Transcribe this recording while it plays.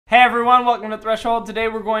Hey everyone, welcome to Threshold. Today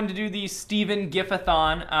we're going to do the Steven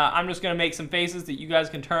Gifathon. I'm just going to make some faces that you guys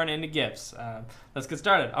can turn into GIFs. Let's get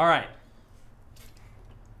started. All right.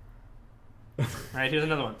 All right, here's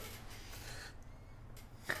another one.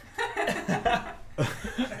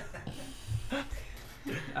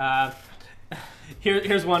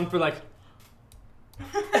 Here's one for like...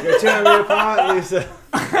 You're tearing me apart, Lisa.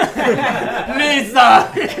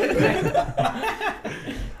 Lisa!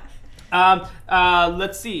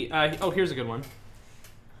 Let's see. Oh, here's a good one.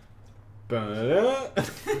 All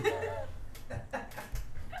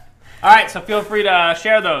right, so feel free to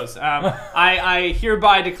share those. I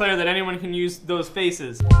hereby declare that anyone can use those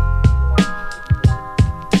faces.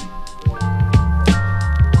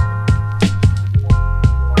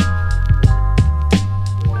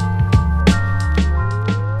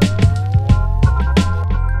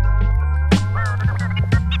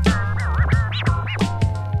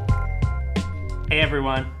 Hey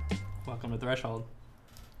everyone, welcome to Threshold.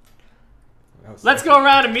 Let's go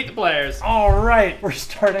around and meet the players. All right, we're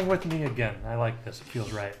starting with me again. I like this, it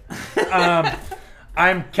feels right.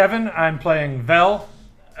 I'm Kevin, I'm playing Vel,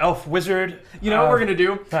 elf wizard. You know what we're gonna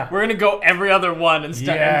do? We're gonna go every other one and go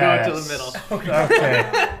into the middle.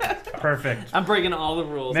 Okay, perfect. I'm breaking all the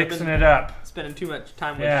rules. Mixing it up. Spending too much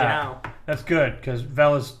time with Zhao. That's good, because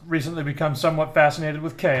Vel has recently become somewhat fascinated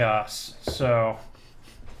with chaos, so...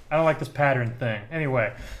 I don't like this pattern thing.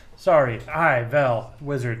 Anyway, sorry. Hi, Vel,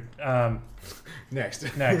 wizard. Next.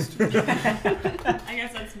 I guess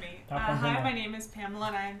that's me. Hi, my name is Pamela,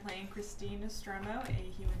 and I am playing Christine Nostromo, a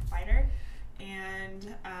human fighter.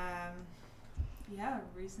 And, yeah,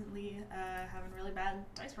 recently having really bad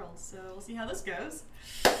dice rolls, so we'll see how this goes.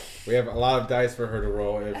 We have a lot of dice for her to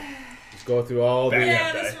roll. Just go through all the...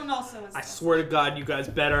 Yeah, this one also is... I swear to God, you guys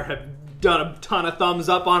better have done a ton of thumbs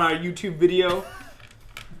up on our YouTube video.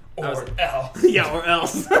 Or else. Yeah, or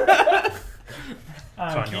else.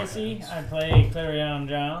 I'm Casey. I play Clarion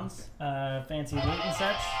Jones, fancy loot and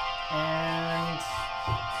such, and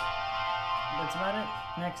that's about it.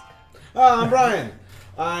 Next. I'm Brian.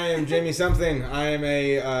 I am Jamie something. I am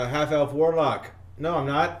a half-elf warlock. No, I'm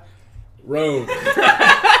not. Rogue.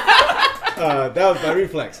 That was my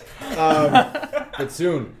reflex. But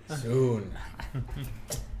soon. Soon.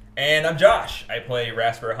 And I'm Josh. I play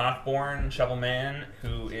Rasper Hawkborn, Shovel Man,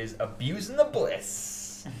 who is abusing the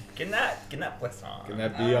bliss. Getting that bliss on. Can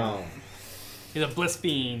that be on? He's a bliss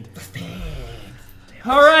fiend.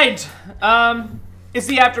 All right. It's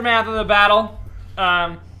the aftermath of the battle.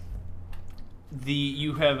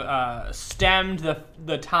 You have stemmed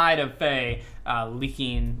the tide of Fae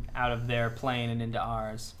leaking out of their plane and into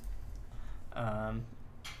ours.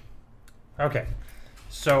 Okay,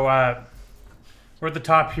 so we're at the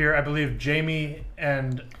top here. I believe Jamie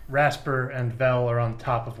and Rasper and Vel are on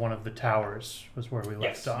top of one of the towers, was where we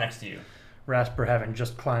left off. Next to you. Rasper having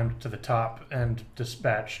just climbed to the top and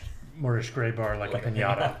dispatched Moorish Greybar like a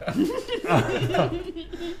pinata.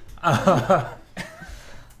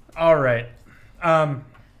 All right.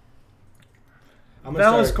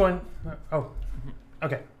 Vel is going... Oh,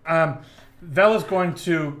 okay. Vel is going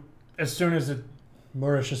to, as soon as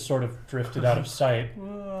Moorish has sort of drifted out of sight,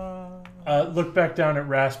 look back down at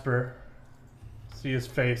Rasper, see his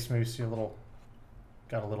face, maybe see a little...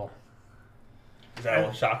 Got a little... Is that a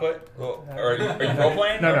little chocolate? Are you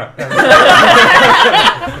role-playing? No.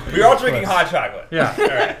 We're all drinking hot chocolate. Yeah. All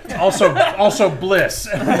right. Also bliss.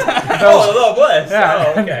 Oh, a little bliss.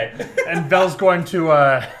 Yeah. Oh, okay. And Vel's going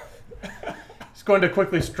to he's going to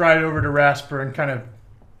quickly stride over to Rasper and kind of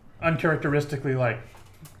uncharacteristically like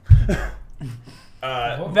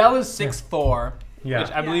Vel is 6'4", yeah.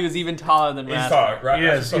 which I believe is even taller than He's Rasper. tall, right? He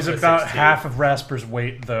is. He's about 6'2". half of Rasper's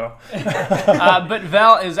weight, though. But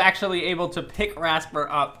Vel is actually able to pick Rasper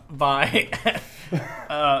up by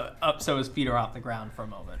up so his feet are off the ground for a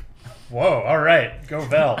moment. Whoa! All right, go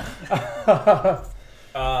Vel.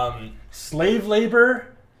 Slave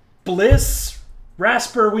labor, bliss,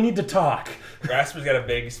 Rasper. We need to talk. Rasper's got a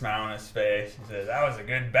big smile on his face. He says, "That was a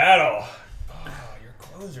good battle. Oh, your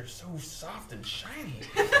clothes are so soft and shiny.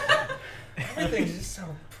 Everything's just so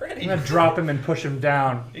pretty." I'm gonna drop him and push him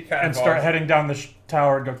down He kind of and start falls. heading down the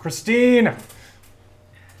tower and go, Christine.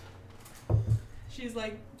 She's,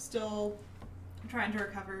 like, still trying to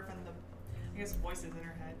recover from the, I guess, voices in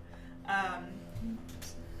her head.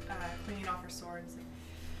 Cleaning off her sword. It's like,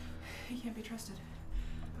 he can't be trusted.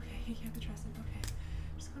 Okay, he can't be trusted. Okay,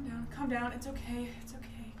 just calm down. It's okay.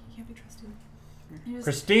 He can't be trusted.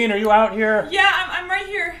 Christine, are you out here? Yeah, I'm right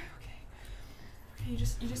here. Okay, you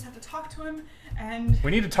just have to talk to him, and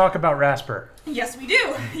We need to talk about Rasper. yes, we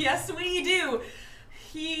do. Yes, we do.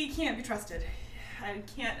 He can't be trusted. I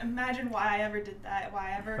can't imagine why I ever did that.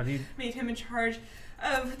 Why I ever made him in charge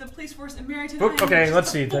of the police force in Barrington. Okay,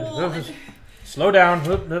 let's see. Slow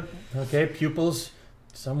down. Okay, pupils.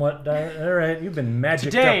 Somewhat. All right, you've been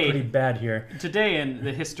magicked up pretty bad here. Today in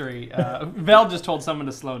the history, Vel just told someone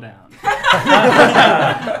to slow down.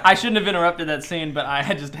 I shouldn't have interrupted that scene, but I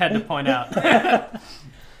just had to point out.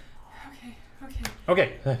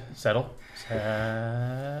 Okay, settle.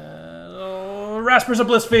 Rasper's a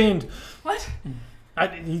bliss fiend. What?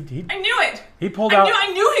 I knew it. He pulled out.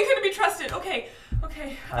 I knew he couldn't be trusted. Okay.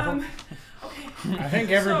 Okay. I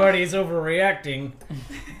think everybody's overreacting.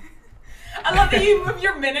 I love that you move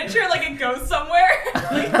your miniature like it goes somewhere.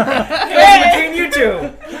 Between you two.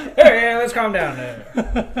 Hey, let's calm down.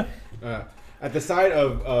 At the sight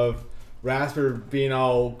of Rasper being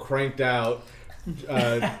all cranked out,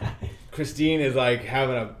 Christine is like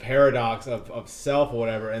having a paradox of self or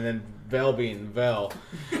whatever, and then Vel being Vel.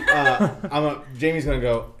 Jamie's gonna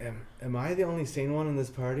go. Am I the only sane one in this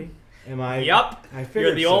party? Am I? Yup.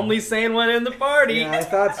 You're the only sane one in the party. Yeah, I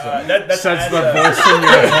thought so. That's the voice in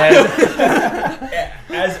your head.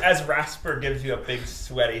 As Rasper gives you a big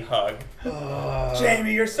sweaty hug.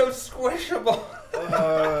 Jamie, you're so squishable.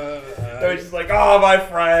 They're just like, oh, my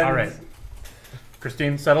friend. All right,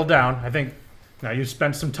 Christine, settle down. I think now you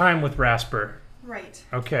spent some time with Rasper. Right.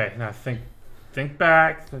 Okay, now think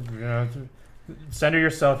back. Center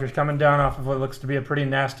yourself. You're coming down off of what looks to be a pretty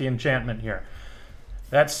nasty enchantment here.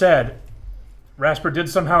 That said, Rasper did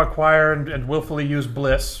somehow acquire and willfully use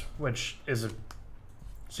bliss, which is a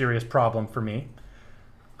serious problem for me.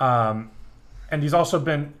 And he's also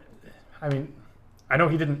been, I mean, I know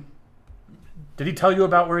he didn't, did he tell you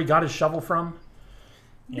about where he got his shovel from?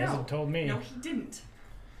 He hasn't told me. No, he didn't.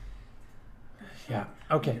 Yeah,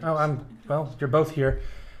 okay. Oh, well, you're both here.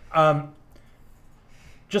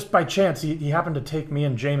 Just by chance, he happened to take me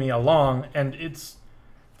and Jamie along, and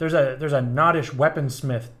there's a Noddish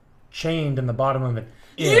weaponsmith chained in the bottom of it.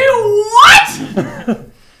 You what?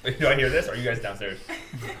 Do I hear this? Or are you guys downstairs?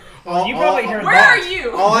 You probably hear that. Where are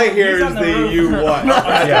you? All I hear is the you what.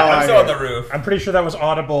 I'm still on the roof. I'm pretty sure that was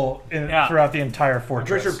audible throughout the entire I'm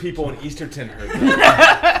fortress. pretty sure people in Easterton heard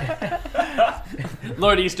that.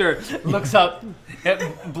 Lord Easter looks up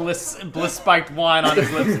at bliss spiked wine on his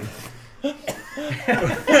lips.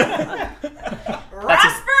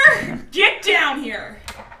 Rasper, get down here.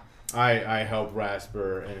 I help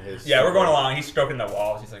Rasper and his. Yeah, we're going along. He's stroking the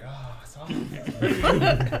walls. He's like, oh, it's soft.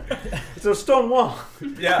 It's a stone wall.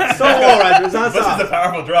 Yeah. Stone wall, Rasper. It's not Bliss soft. is a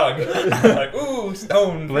powerful drug. Like, ooh,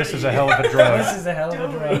 stone. Bliss is a hell of a drug. This is a hell of a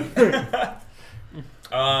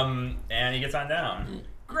drug. And he gets on down.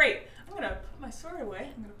 Great. I'm gonna put my sword away.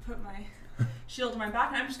 I'm gonna put my shield on my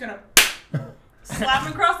back, and I'm just gonna slap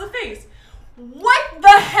him across the face. What the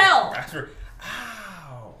hell? Rasper,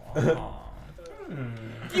 ow.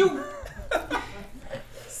 You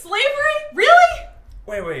slavery? Really?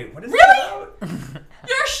 Wait, what is Really? that about?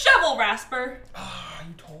 You're a shovel, Rasper. Oh,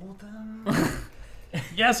 you told them?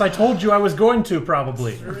 Yes, I told you I was going to,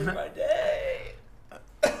 probably. Ruined my day.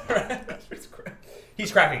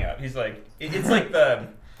 He's cracking up. He's like, it's like the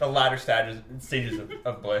latter stages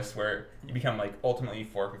of bliss where you become like ultimately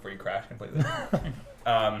euphoric before you crash completely.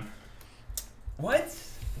 What?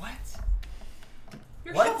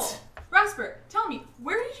 Your What? shovel. Rasper, tell me,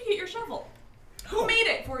 where did you get your shovel? Who made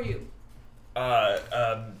it for you? A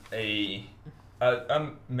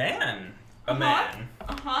man. A man.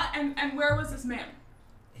 And where was this man?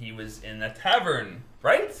 He was in a tavern,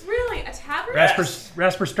 right? Really? A tavern?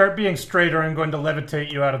 Rasper, start being straight or I'm going to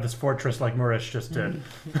levitate you out of this fortress like Murish just did.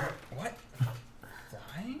 What?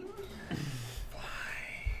 Flying?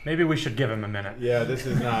 Maybe we should give him a minute. Yeah, this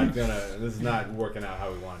is not working out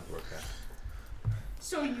how we wanted to work out.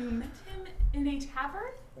 So you met him in a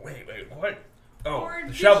tavern? Wait, what? Oh, or the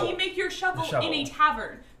did shovel. he make your shovel The shovel. in a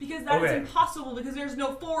tavern? Because that is Okay. impossible because there's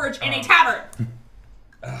no forge in a tavern.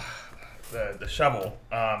 The shovel.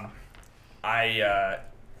 I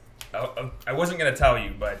wasn't gonna tell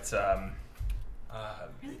you, but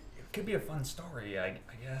it could be a fun story, I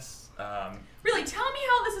guess. Really, tell me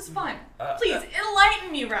how this is fun. Please,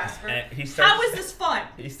 enlighten me, Rasper. And he starts, How is this fun?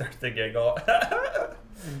 He starts to giggle.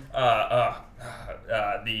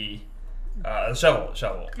 The shovel.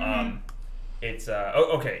 Mm-hmm. It's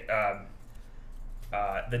okay.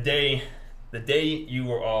 The day you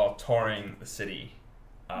were all touring the city,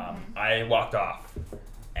 I walked off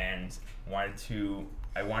and wanted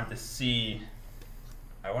to see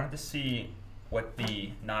what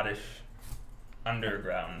the Noddish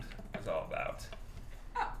underground was all about.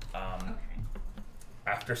 Okay.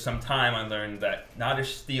 After some time, I learned that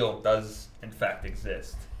Noddish steel does in fact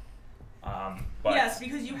exist, But yes,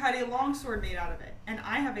 because you had a longsword made out of it, and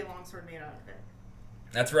I have a longsword made out of it.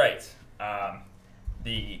 That's right.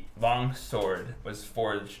 The long sword was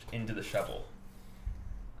forged into the shovel.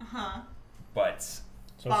 But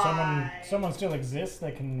So someone still exists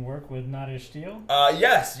that can work with Nottish steel?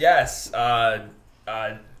 yes.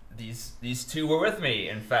 These two were with me.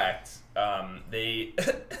 In fact, they.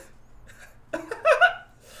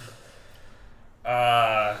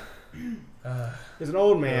 There's an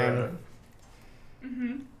old man.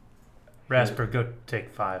 Rasper, go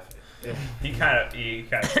take 5. He kind of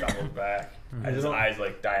stumbles back. And his eyes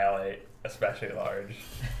like dilate, especially large.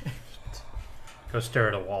 Go stare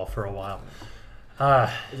at a wall for a while.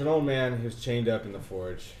 There's an old man who's chained up in the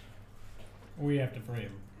forge. We have to free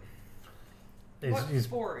him. He's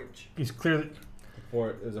forge? He's clearly...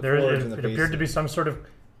 There's a There, forge it, in the it appeared to be some sort of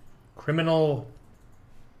criminal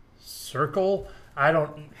circle. I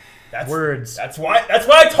don't... words. That's why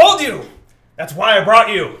I told you! That's why I brought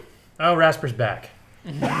you! Oh, Rasper's back.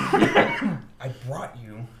 I brought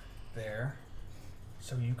you there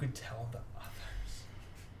so you could tell the others.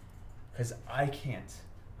 Because I can't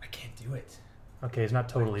do it. Okay, he's not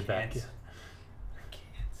totally back I yet. can't.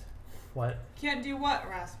 What? Can't do what,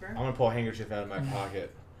 Rasper? I'm gonna pull a handkerchief out of my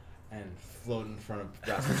pocket and float in front of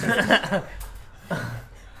Rasper's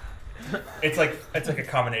It's like a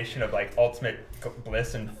combination of like ultimate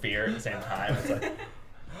bliss and fear at the same time. It's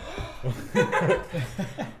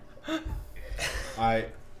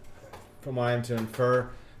like from what I'm to infer,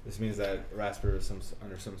 this means that Rasper is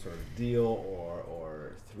under some sort of deal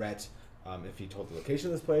or threat. If he told the location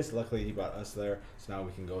of this place, luckily he brought us there, so now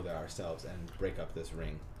we can go there ourselves and break up this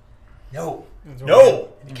ring. No,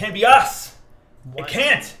 it can't be us. What? It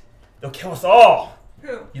can't. They'll kill us all.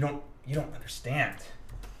 Who? You don't understand.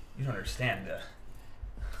 You don't understand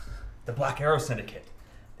the Black Arrow Syndicate.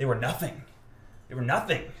 They were nothing.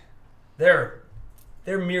 They're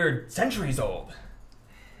mere centuries old.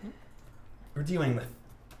 We're dealing with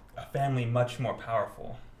a family much more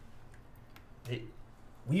powerful.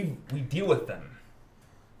 We deal with them,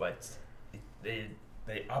 but they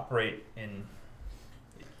operate in.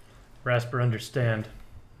 Rasper, understand.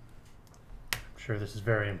 I'm sure this is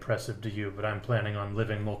very impressive to you, but I'm planning on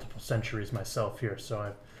living multiple centuries myself here,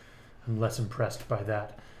 so I'm less impressed by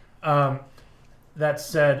that. That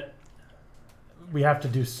said, we have to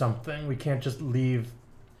do something. We can't just leave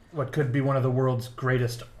what could be one of the world's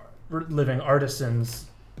greatest living artisans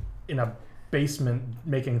in a basement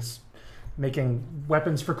making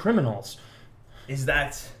weapons for criminals. Is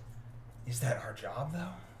that our job, though?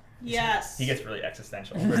 Yes. He gets really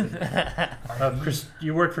existential.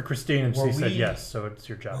 You work for Christine, and she said yes, so it's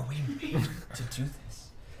your job. Were we made to do this?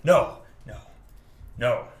 No.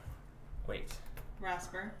 Wait.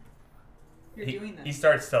 Rasper, you're doing this. He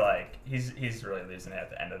starts to like. He's really losing it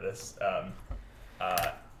at the end of this.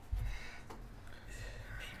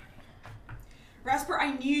 Rasper,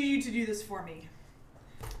 I need you to do this for me.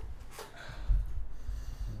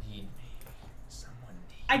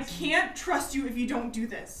 I can't trust you if you don't do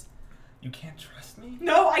this. You can't trust me?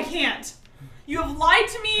 No, I can't. You have lied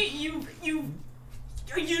to me. You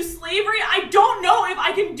use slavery. I don't know if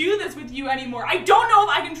I can do this with you anymore. I don't know if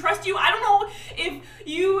I can trust you. I don't know if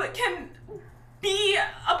you can be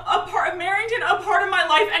a part of Marrington, a part of my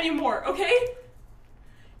life anymore, okay?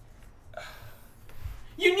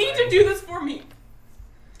 You need to do this for me.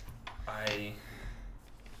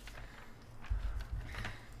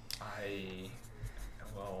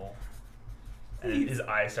 And his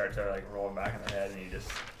eyes start to like roll back in the head, and he just,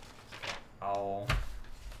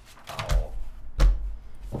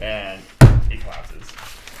 and he collapses.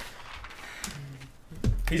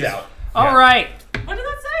 He's out. All right. What did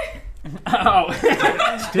that say? Oh,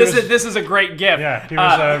 this is a great gift. Yeah, he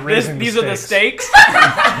was raising these the are the stakes.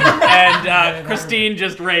 and Christine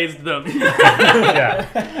just raised them. Yeah.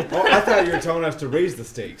 Oh, I thought you were telling us to raise the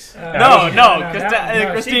stakes.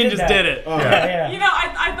 Christine just did it. Oh. Yeah. You know,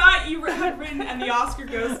 I thought you had written "and the Oscar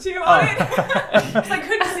goes to" on it. Because I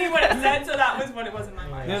couldn't see what it said, so that was what it was in my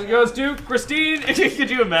mind. This goes to Christine. Could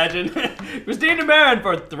you imagine? Christine de Marin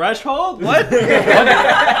for Threshold? What?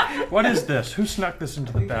 What is this? Who snuck this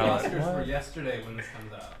into the ballot? Oscars for yesterday when this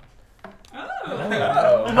comes out.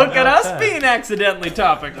 Oh. Look at us being accidentally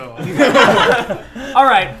topical. All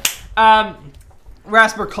right.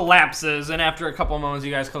 Rasper collapses, and after a couple of moments,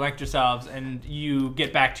 you guys collect yourselves, and you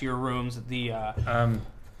get back to your rooms at the... I'm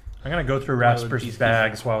going to go through Rasper's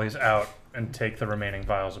bags while he's out and take the remaining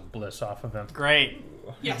vials of bliss off of him. Great.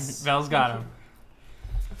 Yes. Vel's got him.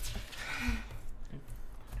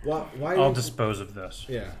 Why I'll dispose of this.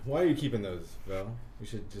 Yeah. Why are you keeping those, Vel? You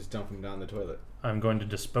should just dump them down the toilet. I'm going to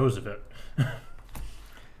dispose of it.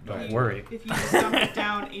 Don't worry. If you just dump it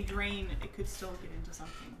down a drain, it could still get into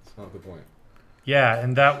something. Oh, good point. Yeah,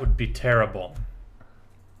 and that would be terrible.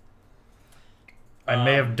 I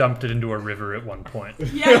may have dumped it into a river at one point.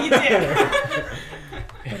 Yeah, you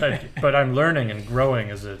did. But I'm learning and growing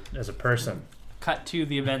as a person. Cut to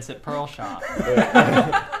the events at Pearl Shop.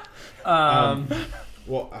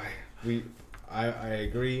 Well, I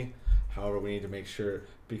agree. However, we need to make sure,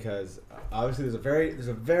 because obviously there's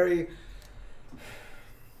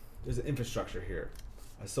an infrastructure here,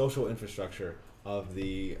 a social infrastructure of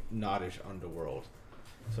the Nodish underworld.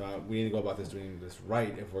 So we need to go about doing this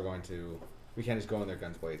right if we're going to. We can't just go in there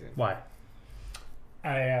guns blazing. Why?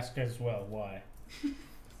 I ask as well, why?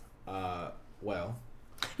 Well.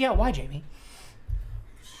 Yeah, why, Jamie?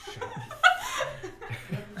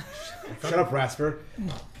 Shut up, Rasper.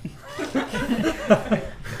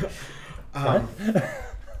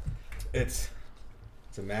 It's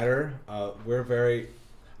a matter. We're very.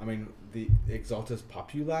 I mean, the Exaltus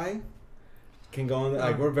Populi can go in.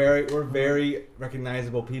 Like we're very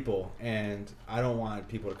recognizable people, and I don't want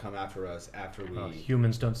people to come after us after we.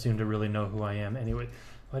 Humans don't seem to really know who I am anyway.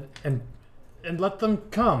 But and let them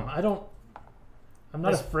come. I'm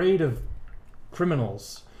not afraid of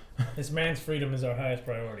criminals. This man's freedom is our highest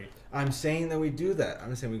priority. I'm saying that we do that.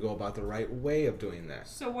 I'm saying we go about the right way of doing that.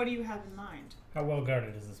 So what do you have in mind? How well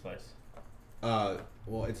guarded is this place?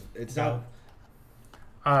 Well, it's not.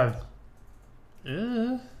 I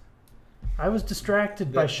was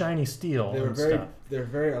distracted by shiny steel. There stuff.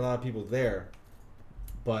 were a lot of people there,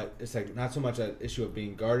 but it's like not so much an issue of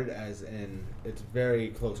being guarded as in it's very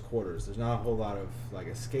close quarters. There's not a whole lot of like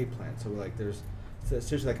escape plans. So like there's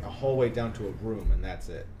seriously like a hallway down to a room and that's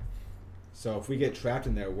it. So if we get trapped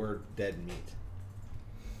in there, we're dead meat.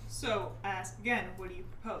 So I ask again, what do you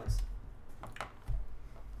propose?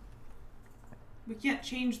 We can't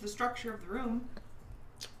change the structure of the room.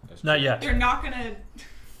 Not yet. They're not gonna.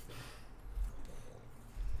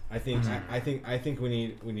 I think we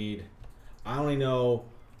need. I only know.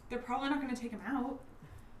 They're probably not gonna take him out.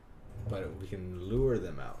 But we can lure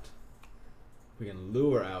them out. We can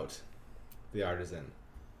lure out the artisan.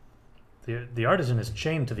 The artisan is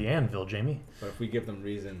chained to the anvil, Jamie. But if we give them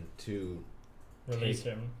reason to release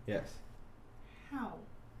him. Yes. How?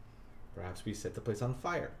 Perhaps we set the place on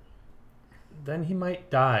fire. Then he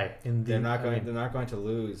might die in the. They're not going to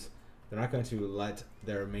lose. They're not going to let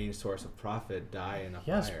their main source of profit die in a fire.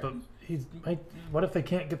 Yes, but what if they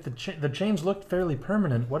can't get the chains looked fairly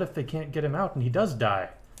permanent? What if they can't get him out and he does die?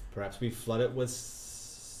 Perhaps we flood it with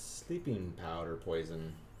sleeping powder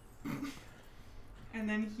poison. And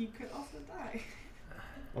then he could also die.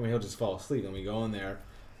 I mean, he'll just fall asleep, and we go in there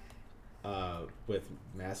with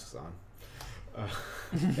masks on.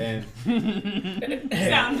 And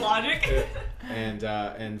sound logic.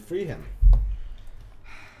 And free him.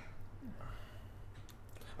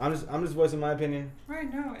 I'm just voicing my opinion.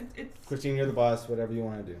 Right? No, it's. Christine, you're the boss. Whatever you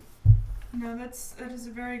want to do. No, that is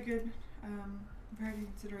a very good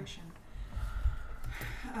consideration.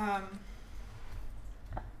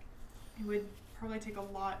 It would probably take a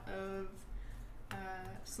lot of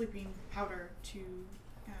sleeping powder to.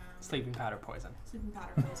 Sleeping powder poison. Sleeping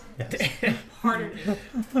powder poison. Yes. Pardon me.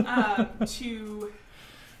 To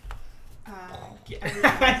get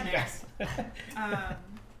everyone in there. Yes.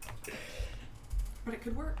 But it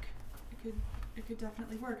could work. It could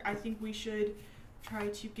definitely work. I think we should try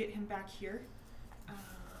to get him back here,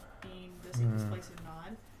 being the safest place in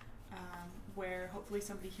Nod, where hopefully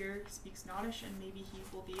somebody here speaks Nodish and maybe he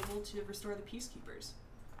will be able to restore the peacekeepers.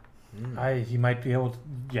 He might be able to.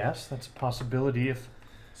 Yes, that's a possibility if.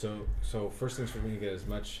 So first things first, we need to get as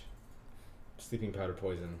much sleeping powder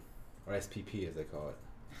poison, or SPP as they call it.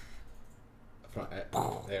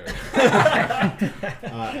 There we go.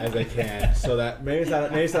 As I can, so that maybe it's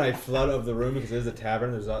not a flood of the room because there's a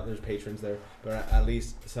tavern, there's patrons there, but at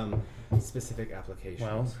least some specific applications.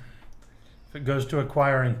 Well, if it goes to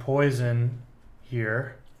acquiring poison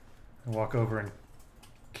here, I walk over and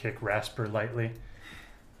kick Rasper lightly.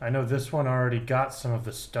 I know this one already got some of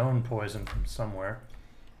the stone poison from somewhere.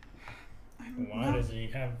 Why does he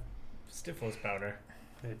have Stiflos powder?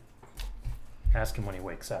 Ask him when he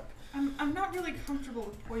wakes up. I'm not really comfortable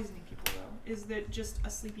with poisoning people though. Is that just a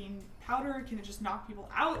sleeping powder? Can it just knock people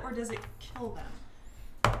out, or does it kill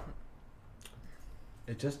them?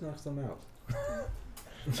 It just knocks them out.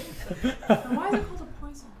 Then why is it called a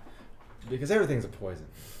poison? Because everything's a poison.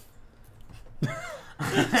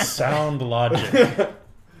 Sound logic.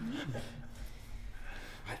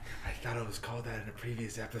 I thought it was called that in a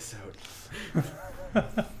previous episode.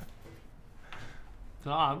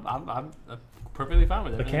 No, I'm perfectly fine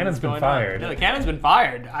with it. The cannon's been going fired. On. Yeah, the cannon's been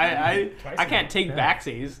fired. I can't take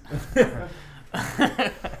backsies.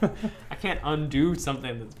 I can't undo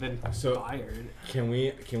something that's been fired. Can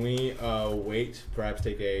we wait? Perhaps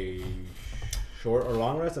take a short or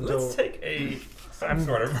long rest until. Let's take some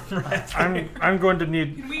sort of rest. I'm going to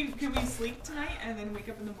need. Can we sleep tonight and then wake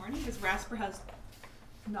up in the morning? Because Rasper has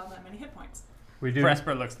not that many hit points. We do.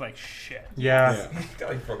 Rasper looks like shit. Yeah.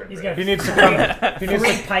 He's got He needs to come. He needs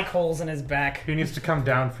three pike holes in his back. He needs to come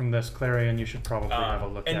down from this, Clarion. You should probably have a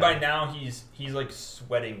look at. And by now he's like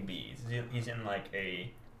sweating bees. He's in like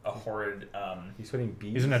a horrid. He's sweating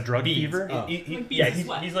bees. He's in a drug bees. fever. He's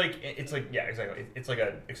like exactly. It's like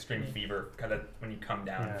an extreme fever kind of when you come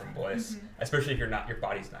down from bliss, especially if your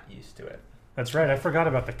body's not used to it. That's right. I forgot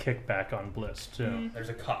about the kickback on bliss too. There's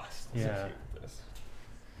a cost. Yeah.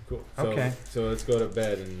 Cool. Okay. So let's go to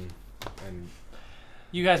bed and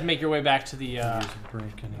You guys make your way back to the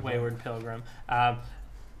Wayward Pilgrim.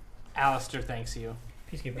 Alistair thanks you.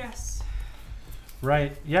 Peacekeeper. Yes.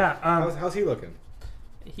 Right. Yeah. how's he looking?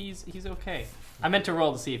 He's okay. I meant to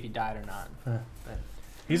roll to see if he died or not. But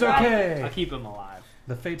He's okay. I'll keep him alive.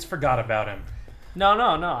 The fates forgot about him. No.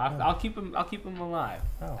 I'll keep him alive.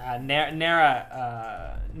 Oh.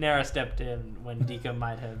 Nara stepped in when Dika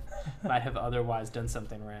might have otherwise done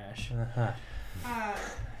something rash.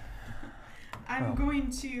 I'm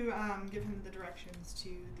going to give him the directions to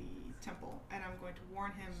the temple, and I'm going to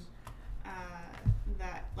warn him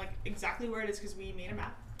that like exactly where it is because we made a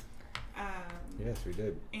map. Yes, we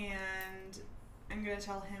did. And I'm going to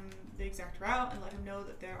tell him the exact route and let him know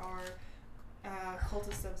that there are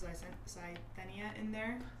cultists of Zythenia in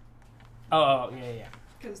there. Oh, yeah.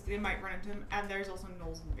 Because they might run into him, and there's also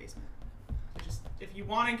gnolls in the basement. So just if you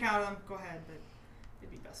want to encounter them, go ahead, but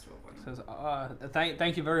it'd be best to avoid them. Says,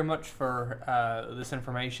 thank you very much for this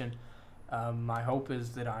information. My hope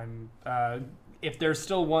is that if there's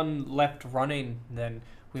still one left running, then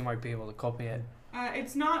we might be able to copy it.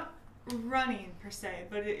 It's not running per se,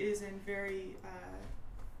 but it is in very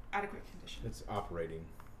adequate condition. It's operating.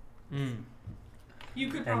 You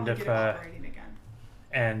could probably get it operating again.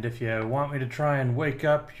 And if you want me to try and wake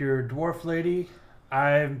up your dwarf lady,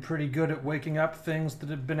 I'm pretty good at waking up things that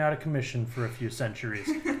have been out of commission for a few centuries.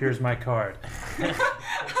 Here's my card.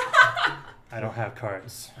 I don't have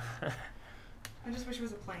cards. I just wish it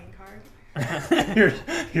was a playing card.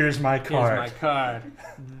 Here's my card. Here's my card.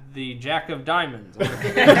 The Jack of Diamonds.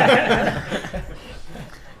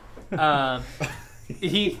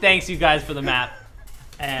 He thanks you guys for the map,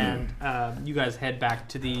 and you guys head back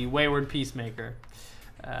to the Wayward Peacemaker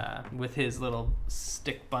with his little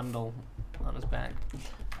stick bundle on his back.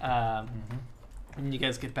 And you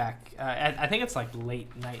guys get back. I think it's like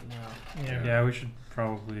late night now. Yeah, we should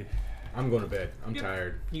probably. I'm going to bed. I'm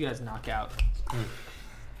tired. You guys knock out.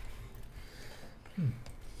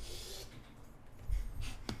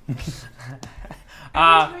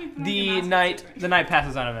 The night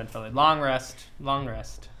passes uneventfully. Long rest.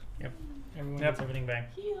 Yep. Everyone gets everything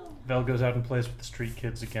back. Vel goes out and plays with the street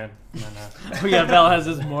kids again. And then, Vel has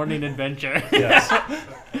his morning adventure. Yes.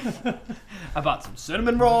 I bought some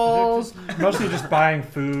cinnamon rolls. Mostly just buying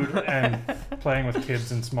food and playing with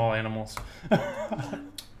kids and small animals.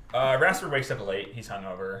 Rasper wakes up late. He's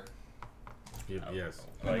hungover. Yes.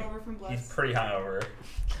 Hungover from Bless. He's pretty hungover.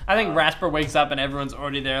 I think Rasper wakes up and everyone's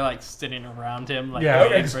already there, like sitting around him, like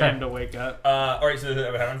waiting for him to wake up. All right, so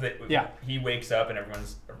what happens? Yeah. He wakes up and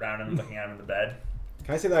everyone's around him, looking at him in the bed.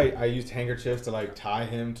 Can I say that I used handkerchiefs to like tie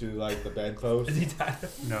him to like the bedclothes? Is he tied?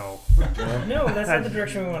 No. No, that's not the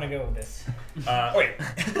direction we want to go with this. Wait.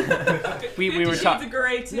 we were talking.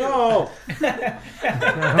 Garais too. No.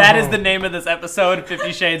 That is the name of this episode: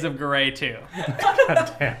 50 Shades of Grey 2.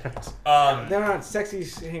 God damn it. They're not sexy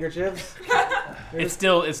handkerchiefs. It's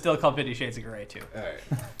still called 50 Shades of Grey 2. All right.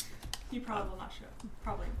 He probably will not show up.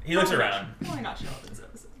 Probably. He looks around. Probably not show up in this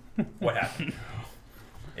episode. What happened?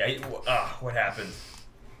 What happened?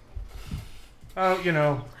 Oh,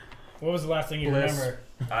 What was the last thing you Bliss. remember?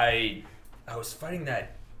 I was fighting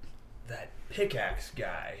that pickaxe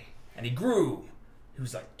guy, and he grew. He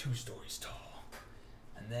was like 2 stories tall,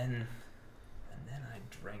 and then I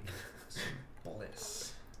drank some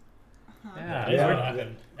bliss. Yeah. That is what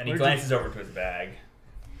happened. And he glances over to his bag.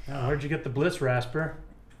 Where'd you get the bliss, Rasper?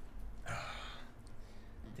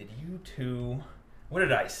 Did you two? What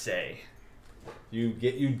did I say? You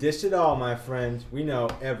dished it all, my friend. We know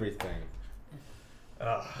everything.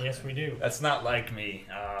 Yes, we do. That's not like me.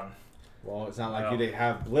 Well, it's not like you didn't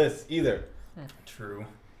have bliss either. True.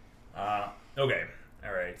 Okay.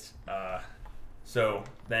 All right. So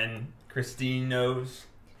then Christine knows.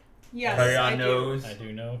 Yes, Carry I on do. knows. I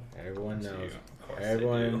do know. Everyone So knows. of course they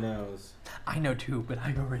Everyone do. knows. I know too, but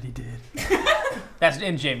I already did. That's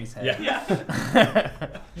in Jamie's head. Yeah.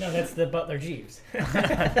 No, that's the Butler Jeeves.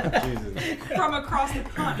 Jesus. From across the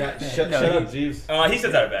pond. Shut up, Jeeves. He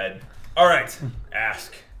sits out of bed. All right.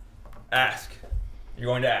 Ask. You're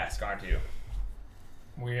going to ask, aren't you?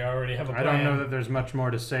 We already have a plan. I don't know that there's much more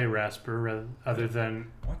to say, Rasper, other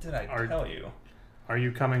than What did I tell you? are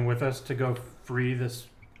you coming with us to go free this?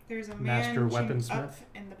 There's a Master man chained weaponsmith? up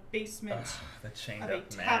in the basement The chained of a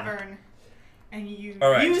up man. tavern, and you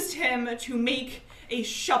All right. used him to make a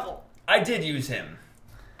shovel. I did use him.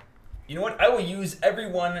 You know what? I will use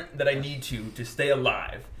everyone that I need to stay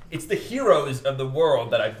alive. It's the heroes of the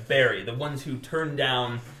world that I bury, the ones who turn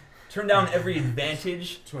down every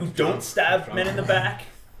advantage, who don't stab men in the back.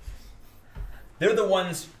 They're the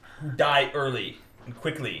ones who die early and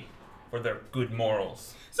quickly for their good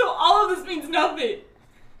morals. So all of this means nothing.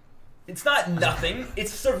 It's not nothing,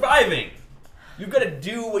 it's surviving. You've got to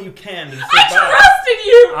do what you can to survive. I trusted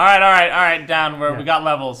you. All right, down. We got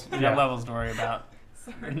levels. We got levels to worry about.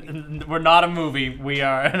 We're not a movie. We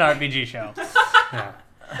are an RPG show. Yeah.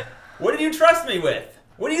 What did you trust me with?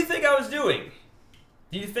 What do you think I was doing?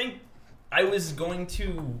 Do you think I was going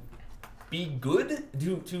to be good?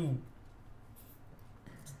 To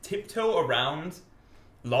tiptoe around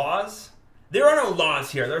laws? There are no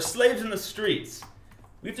laws here. There are slaves in the streets.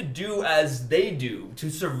 We have to do as they do to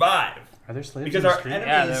survive. Are there slaves Because in the our street?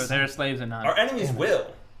 enemies, Yeah, they're slaves and not. our enemies will.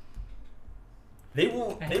 They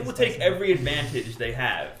will take every advantage they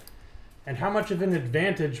have. And how much of an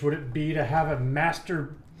advantage would it be to have a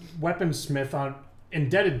master weaponsmith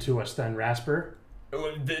indebted to us then, Rasper?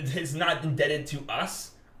 It's not indebted to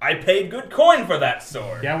us. I paid good coin for that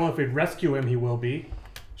sword. Yeah, well, if we rescue him, he will be.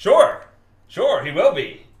 Sure, he will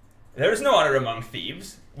be. There's no honor among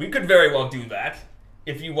thieves. We could very well do that.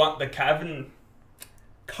 If you want the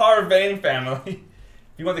Carvain family,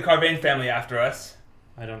 if you want the Carvain family after us,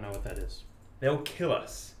 I don't know what that is. they'll kill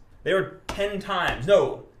us. They are 10 times,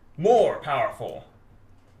 no, more powerful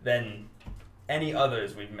than any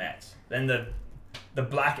others we've met. Than the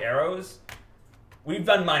Black Arrows. We've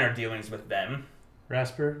done minor dealings with them.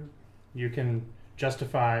 Rasper, you can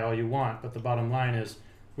justify all you want, but the bottom line is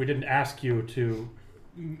we didn't ask you to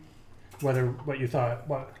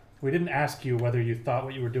we didn't ask you whether you thought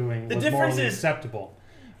what you were doing The was difference morally is- acceptable.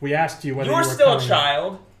 We asked you whether you You're were still a coming-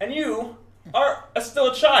 child, and you are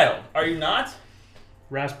still a child, are you not?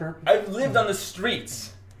 Rasper, I've lived on the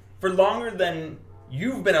streets for longer than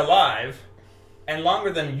you've been alive, and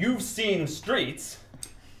longer than you've seen streets.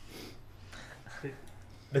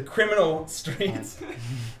 The criminal streets.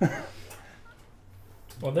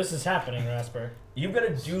 Well, this is happening, Rasper. You've got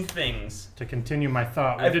to do things. to continue my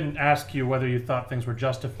thought, we didn't ask you whether you thought things were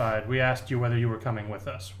justified. We asked you whether you were coming with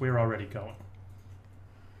us. We're already going.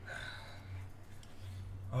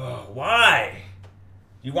 Oh, why?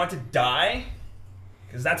 You want to die?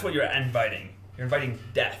 Because that's what you're inviting. You're inviting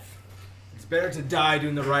death. It's better to die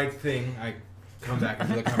doing the right thing. I come back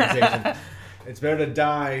into the conversation. It's better to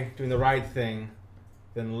die doing the right thing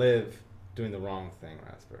than live doing the wrong thing,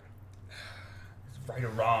 Rasper. It's right or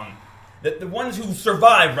wrong. The ones who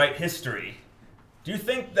survive write history. Do you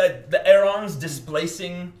think that the Arons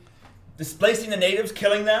displacing the natives,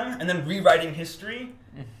 killing them, and then rewriting history?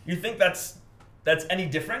 You think that's any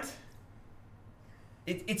different?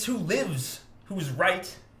 It's who lives who's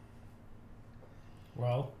right.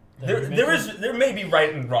 Well, There may be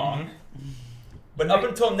right and wrong, but up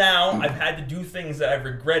until now, I've had to do things that I've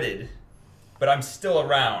regretted, but I'm still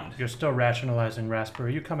around. You're still rationalizing, Rasper. Are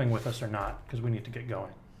you coming with us or not? Because we need to get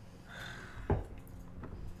going.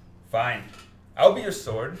 Fine. I'll be your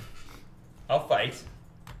sword. I'll fight.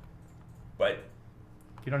 But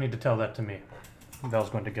You don't need to tell that to me. Vel's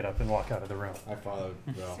going to get up and walk out of the room. I followed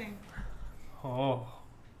Vel. Same. Oh.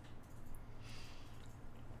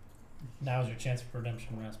 now's your chance for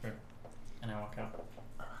redemption, Rasper. And I walk out.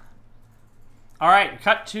 All right,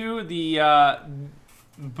 cut to the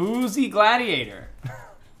boozy gladiator.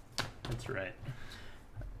 That's right.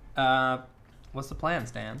 What's the plan,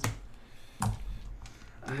 Stans?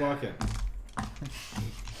 You walk in.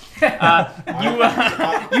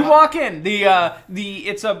 You walk in.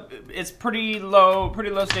 It's pretty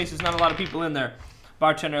low stasis. Not a lot of people in there.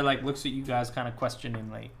 Bartender looks at you guys kind of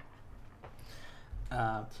questioningly,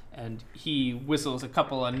 and he whistles a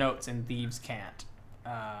couple of notes in Thieves' Cant.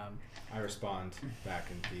 I respond back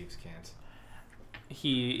in Thieves' Cant.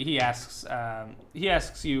 He asks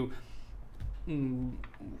you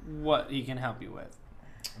what he can help you with.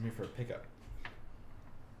 I'm here for a pickup.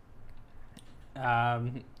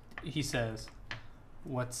 He says,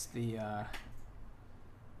 "What's the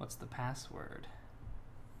What's the password?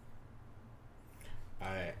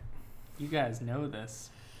 I You guys know this.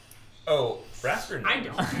 Oh, Rasper knows. I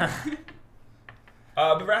don't.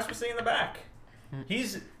 But Rasper's sitting in the back.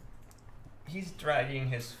 He's dragging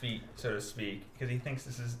his feet, so to speak, because he thinks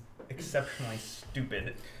this is exceptionally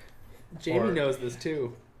stupid. Jamie knows this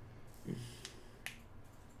too.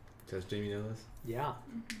 Does Jamie know this? Yeah.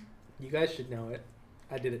 You guys should know it.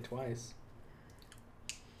 I did it twice.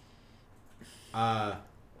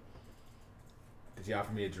 Did he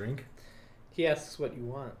offer me a drink? He asks what you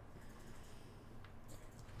want.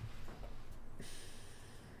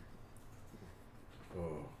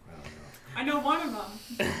 Oh, I don't know. I know one of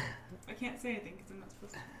them. I can't say anything because I'm not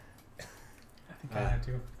supposed to. I think I have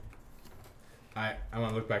to. I want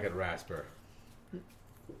to look back at Rasper.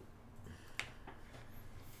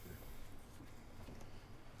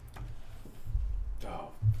 Oh,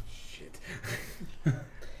 shit.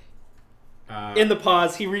 In the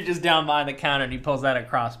pause, he reaches down behind the counter and he pulls out a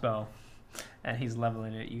crossbow. And he's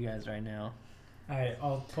leveling it at you guys right now. Alright,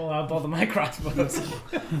 I'll pull out both of my crossbows.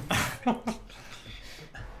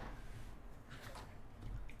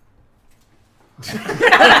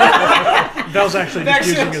 Bel's actually just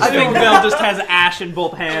using his I think fingers. Bell just has ash in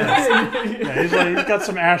both hands. Yeah, he's got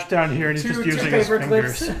some ash down here and he's just using his paper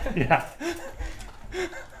fingers. clips. Yeah.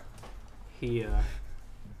 He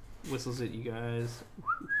whistles at you guys.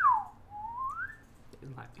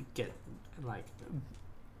 And, get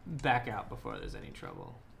back out before there's any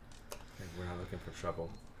trouble. We're not looking for trouble.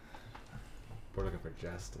 We're looking for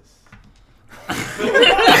justice.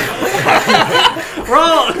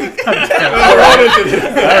 Roll! Alright.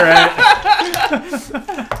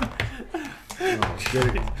 Oh,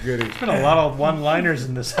 goody. There's been a lot of one-liners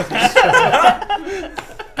in this episode.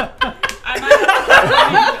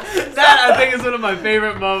 That I think is one of my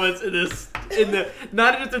favorite moments in this. In the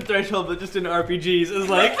not just in Threshold, but just in RPGs is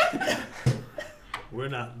like. We're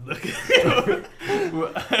not looking.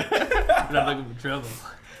 We're not looking for trouble.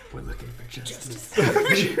 We're looking for justice.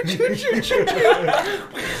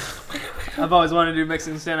 I've always wanted to do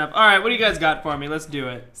mixing stand-up. All right, what do you guys got for me? Let's do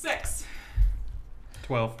it. 6.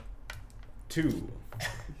 12. 2.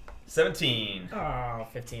 17. Oh,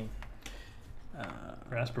 15.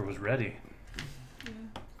 Rasper was ready.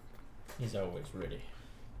 He's always ready.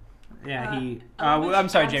 Yeah, he. Elvish I'm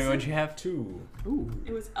sorry, Jamie. absinthe? What'd you have? 2. Ooh.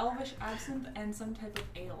 It was Elvish absinthe and some type of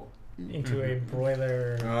ale. Into a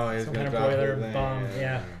broiler. Oh, he's some gonna kind of drop broiler it then. bomb.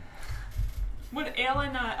 Yeah. Would ale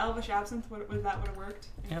and Elvish absinthe would that would have worked?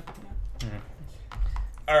 Yep. Yeah.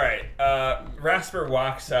 All right. Rasper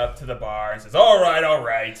walks up to the bar and says, "All right."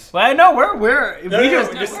 Well, no, we're No, we no,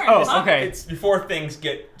 just. no, just- Oh, okay. It's before things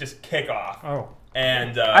just kick off. Oh.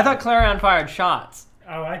 And I thought Clarion fired shots.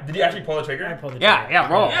 Oh, did you actually pull the trigger? I pulled the Yeah, trigger.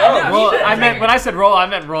 yeah, roll. Yeah, roll. shit. I meant when I said roll, I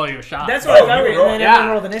meant roll you a shot. That's what I Oh, thought. you And roll. then Yeah.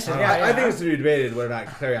 everyone rolled initiative. Yeah, I think it's to be debated whether or not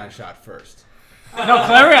Clarion shot first. No,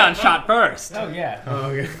 Clarion shot first. Oh yeah. Oh,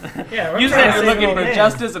 okay. Yeah. You said you're looking for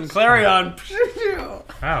justice, and Clarion.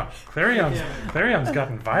 Wow. Clarion's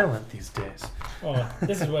gotten violent these days. Well,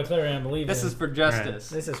 this is what Clarion believes This in. is for justice.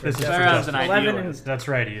 This is for This is justice. for Clarion's an 11 idealist. and That's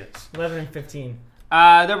right, he is. 11 and 15.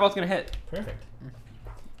 They're both gonna hit. Perfect.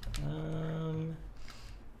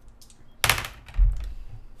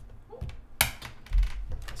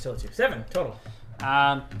 Still 2. 7 total.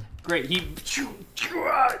 Great.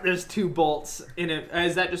 There's 2 bolts in it.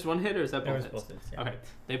 Is that just one hit, or is that There both was hits? both hits, yeah. Okay.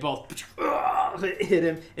 They both hit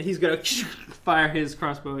him, and he's gonna fire his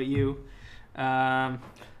crossbow at you. 10.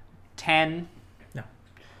 No.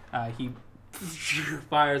 He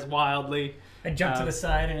fires wildly. I jump to the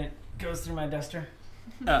side and it goes through my duster.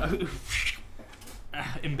 Embeds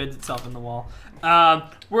itself in the wall.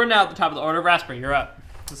 We're now at the top of the order. Rasper, you're up.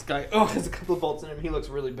 This guy, there's a couple of bolts in him. He looks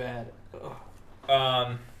really bad.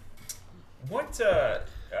 What?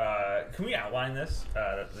 Can we outline this?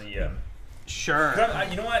 Sure.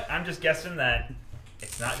 You know what? I'm just guessing that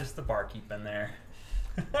it's not just the barkeep in there.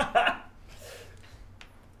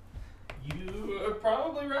 You are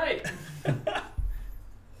probably right.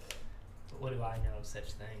 What do I know of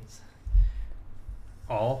such things?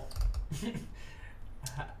 All?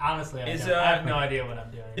 Honestly, I Is, don't. I have no idea what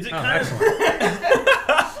I'm doing. Is it Oh, kind excellent.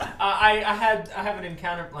 I have an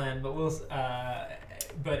encounter plan, but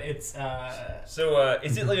but it's So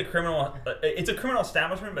is it like a criminal? It's a criminal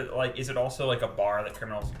establishment, but like, is it also like a bar that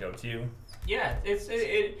criminals go to? yeah, So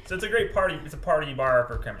it's a great party. It's a party bar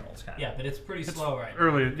for criminals, kind of. yeah, but it's pretty slow right now.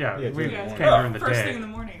 Early, yeah. Yeah, We yeah. came during the First day. thing in the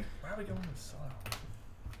morning. Why are we going so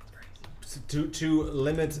slow? To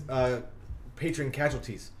limit patron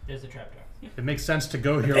casualties. There's a trapdoor. It makes sense to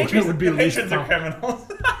go here when it would be least Patrons are criminals.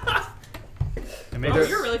 It makes, Oh,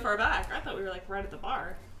 you're really far back. I thought we were like right at the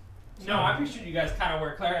bar. No, I pictured you guys kind of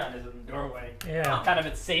where Clarion is in the doorway. Yeah. Kind of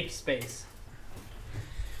its safe space.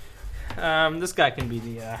 This guy can be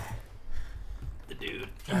the dude.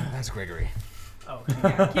 That's Gregory. Oh,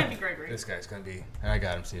 Yeah, can't be Gregory. This guy's gonna be. I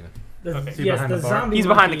got him, Steven. Okay. Is he behind the bar? zombie He's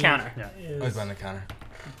behind the monkey counter. Yeah. Oh, he's behind the counter.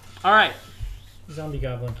 All right. Zombie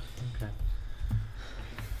goblin.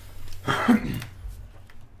 Okay.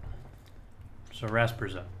 So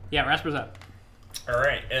Rasper's up. Yeah, Rasper's up. All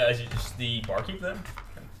right. Is it just the barkeep then,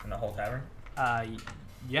 in the whole tavern?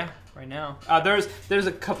 Yeah, right now. There's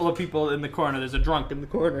a couple of people in the corner. There's a drunk in the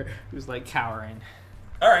corner who's like cowering.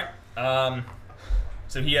 All right.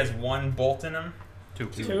 So he has one bolt in him. Two.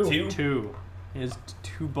 Two. He has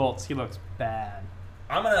 2 bolts. He looks bad.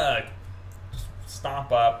 I'm gonna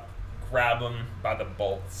stomp up, grab him by the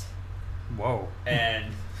bolts, Whoa. and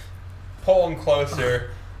pull him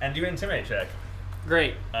closer and do an intimidate check.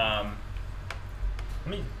 Great. Let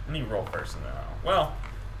me roll first and then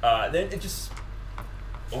then it just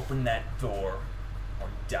open that door or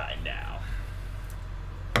die now.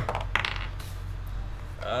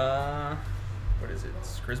 What is it?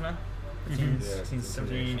 It's charisma? 15, Yeah, 16,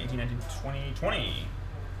 17, 18, 19, 20, 20.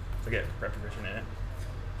 So get retribution in it.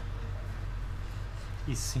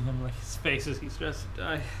 You see him like his face as he's dressed to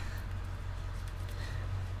die.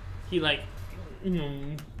 He like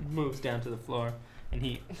moves down to the floor and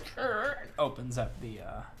he opens up the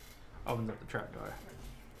trapdoor.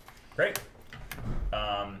 Great.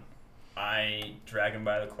 I drag him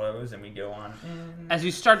by the clothes and we go on. As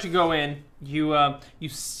you start to go in, you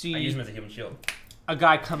see I use him as a human shield. a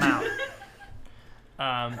guy come out.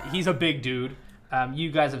 He's a big dude.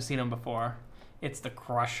 You guys have seen him before. It's the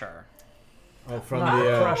Crusher. Oh, from Not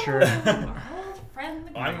the Crusher. Our old friend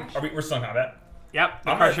the We're still in combat. Yep,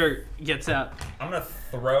 the I'm gonna- Crusher gets up. I'm gonna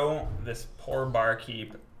throw this poor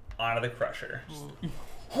barkeep onto the crusher.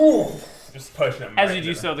 Just push him. As right you do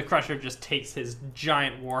into so, the Crusher just takes his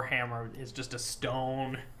giant warhammer. It's just a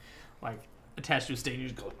stone, like attached to a stake. You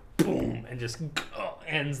just go boom and just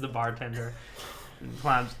ends the bartender. And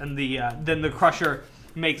climbs, and then the Crusher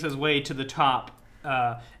makes his way to the top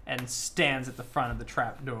and stands at the front of the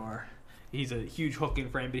trapdoor. He's a huge hooking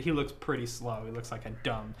frame, but he looks pretty slow. He looks like a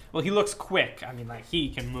dumb. Well, he looks quick. I mean, like he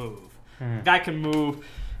can move. The guy can move.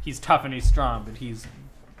 He's tough and he's strong, but he's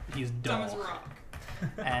dumb as dull. a rock.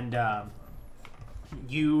 And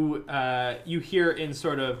you hear in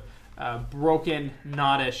sort of broken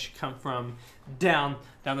Noddish come from down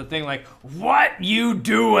the thing like, "What you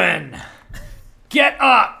doing? Get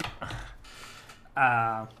up!"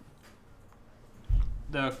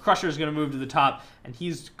 The Crusher's going to move to the top, and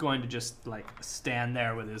he's going to just like stand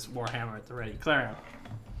there with his warhammer at the ready. Clarion.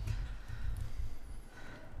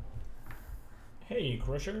 Hey,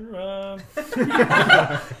 Crusher. Oh, Your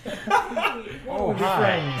hi.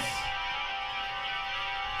 friends.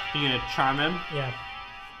 You gonna charm him? Yeah.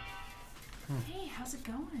 Hey, how's it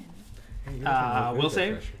going? Hey, you're looking real Will good,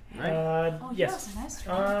 save? Crusher. Right? Oh, Yes. yes, a nice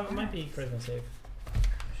try. It might be charisma save.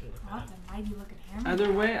 Should've looked Oh, that that's a mighty looking hammer.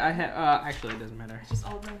 Either way, I have. Actually, it doesn't matter. It's just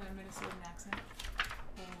all done in a Minnesotan accent.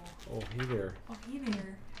 Oh, Oh, hey there. oh, hey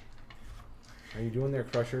there. How you doing there,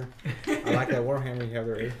 Crusher? I like that warhammer you have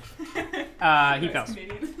there, eh? He Nice fails.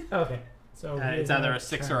 Canadian. up. Okay. So he It's is either now a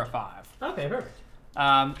 6 or charmed. a 5. Okay, perfect.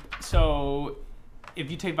 So if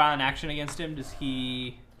you take violent action against him, does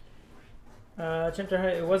he? Attempt to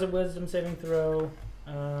hide. It was a wisdom saving throw.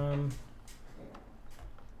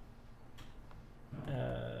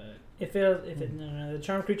 The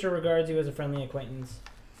charmed creature regards you as a friendly acquaintance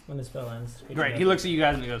when the spell ends. Great. He looks at you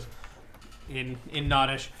guys and he goes, in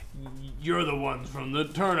Noddish, "You're the ones from the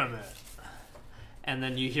tournament." And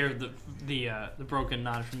then you hear the broken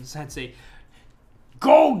Noddish from his head say,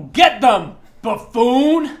 "Go get them,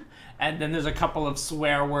 buffoon!" And then there's a couple of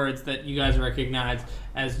swear words that you guys recognize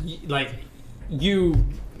as like you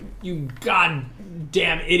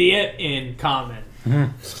goddamn idiot in common.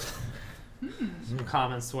 Some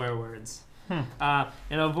common swear words. In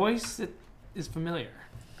a voice that is familiar.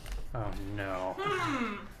 Oh no.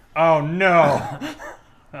 Oh no.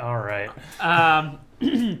 All right.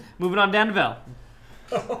 Moving on down to Vel.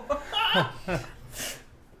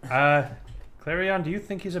 Clarion, do you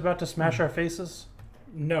think he's about to smash our faces?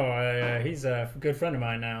 No, he's a good friend of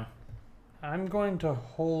mine now. I'm going to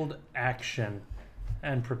hold action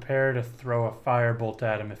and prepare to throw a firebolt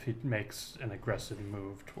at him if he makes an aggressive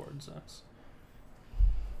move towards us.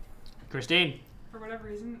 Christine. For whatever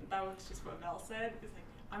reason, that was just what Mel said. Is like,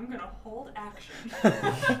 I'm gonna hold action.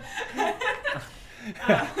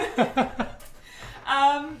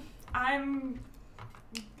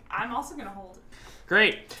 I'm also gonna hold.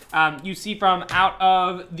 Great. You see from out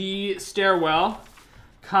of the stairwell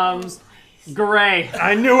comes Garais.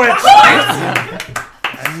 I knew it.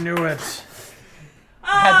 I knew it.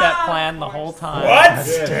 Had that plan the whole time. What?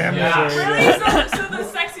 Damn Really? So the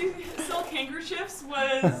sexy silk handkerchiefs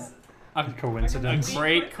was A coincidence.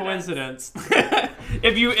 great coincidence.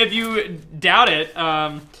 if you doubt it, you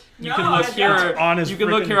can No, look I here. doubt it. On his You can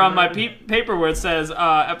look frickin' here on my grid. paper where it says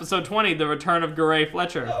episode 20, the return of Garais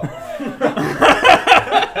Fletcher.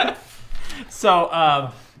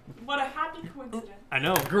 So what a happy coincidence. I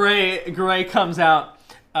know Garais comes out,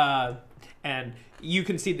 and you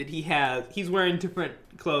can see that he's wearing different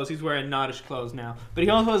clothes. He's wearing Nodish clothes now, but he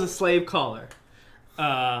also has a slave collar,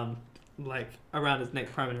 like around his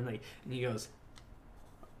neck permanently. And he goes,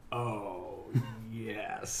 "Oh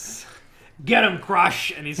yes, get him,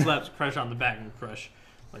 Crush!" And he slaps Crush on the back, and Crush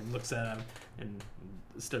like looks at him and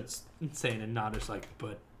starts saying in Nodish like,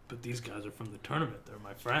 "But these guys are from the tournament. They're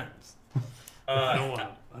my friends. I don't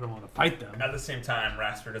want to fight them." At the same time,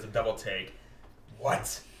 Rasper does a double take.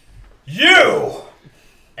 What? You!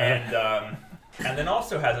 And then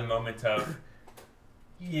also has a moment of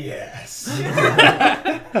yes.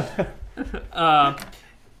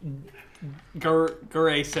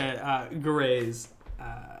 Garais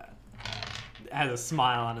has a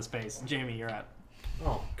smile on his face. Jamie, you're up.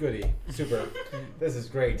 Oh, goody. Super. This is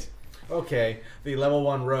great. Okay, the level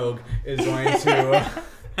 1 rogue is going to...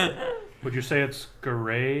 Would you say it's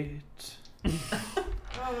great?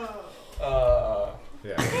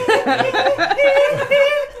 yeah.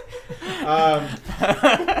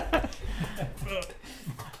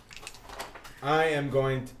 I am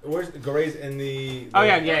going to... Where's Garais in the... Oh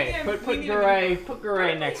yeah, Yeah, yeah. Put we need to Garais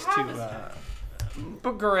go- next to.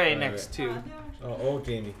 Put Garais next to. Oh, old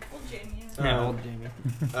Jamie. Old Jamie. Yeah, old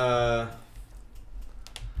Jamie.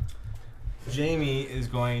 Jamie is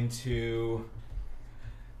going to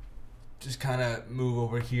just kind of move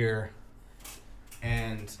over here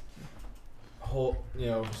and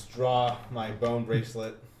just draw my bone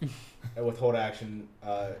bracelet with hold action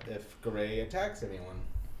if Garais attacks anyone.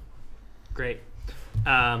 Great.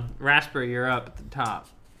 Rasper, you're up at the top.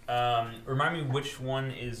 Remind me which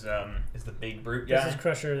one is the big brute guy? This is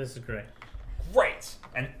Crusher, this is Gray. Right.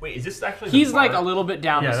 And wait, is this actually? He's the like bar? a little bit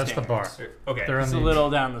down Yeah, the that's stairs. the bar. Okay. They're on It's a the little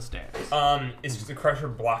down the stairs. Is just the Crusher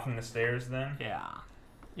blocking the stairs then? Yeah.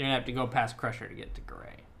 You're gonna have to go past Crusher to get to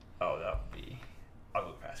Garais. Oh, that would be. I'll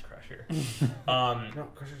go past Crusher. No,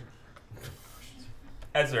 Crusher's...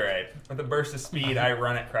 That's alright. With a burst of speed, I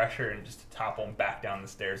run at Crusher and just topple him back down the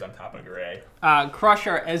stairs on top of Garais.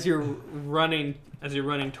 Crusher, as you're running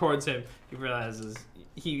towards him, he realizes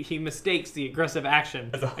he mistakes the aggressive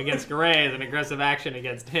action against Garais as an aggressive action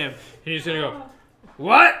against him. And he's gonna go,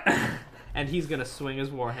 "What?" And he's gonna swing his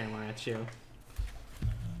warhammer at you.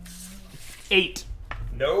 8.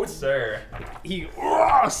 No, sir. He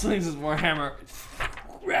swings his warhammer.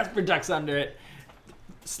 Rasper ducks under it,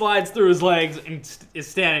 slides through his legs, and is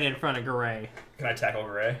standing in front of Garais. Can I tackle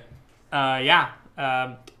Garais? Yeah.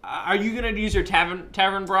 Are you gonna use your tavern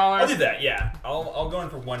brawler? I'll do that. Yeah, I'll go in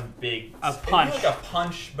for one big punch. Like a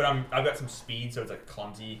punch, but I've got some speed, so it's like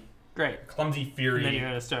clumsy Great. fury And then you're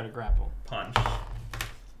gonna start a grapple. punch.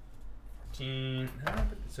 18.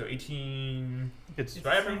 So 18. It's Do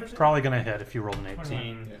I have any probably gonna hit if you roll an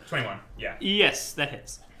 18. 18. 21. Yeah. Yes, that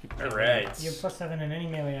hits. All right. You have +7 in any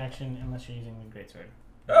melee action unless you're using the greatsword.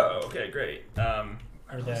 Oh, okay, great. Or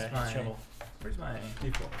Where's the my- shovel. Where's my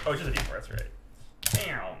D4. Oh, it's just a D4. That's right.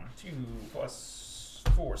 Damn. 2 plus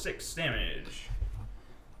 4, 6 damage.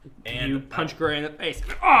 And You punch Garais in the face.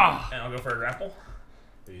 Ah! And I'll go for a grapple.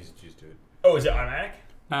 But you choose to... Oh, is it automatic?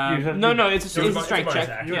 You have No, to- no, it's So a it's strength a bonus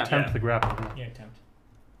check. action. Yeah. Attempt the grapple. Yeah, attempt.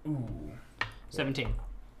 Ooh. 17.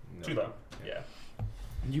 No. Too low. Yeah.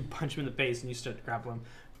 You punch him in the face and you start to grapple him.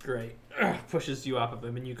 Great. Pushes you off of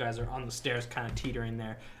him, and you guys are on the stairs, kind of teetering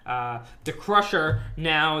there. The Crusher,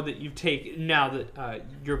 now that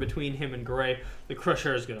you're between him and Garais, the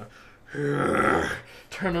Crusher is gonna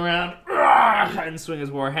turn around and swing his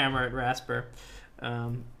warhammer at Rasper.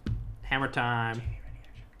 Hammer time.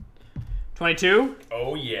 22.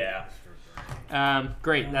 Oh, yeah.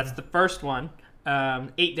 Great. That's the first one.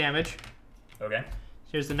 8 damage. Okay.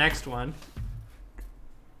 Here's the next one.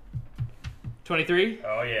 23.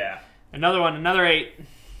 Oh, yeah. Another one, another 8.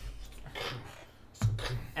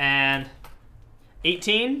 And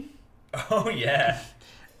 18. Oh, yeah.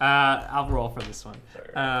 I'll roll for this one.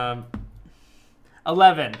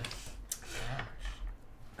 11.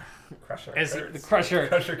 Crusher. As hurts. the Crusher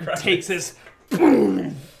crushes. takes this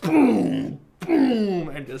boom, boom, boom,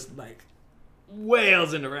 and just like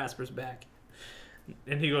wails into Rasper's back.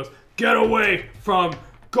 And he goes, "Get away from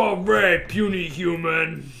Garais, puny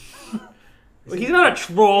human." Well, he's not a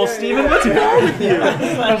troll, Steven. What's wrong with you?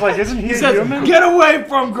 I was like, isn't he a says, human? "Get away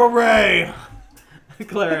from Garais!"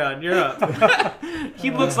 Clarion, you're up.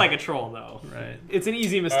 He looks like a troll, though. Right. It's an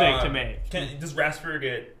easy mistake to make. Does Rasper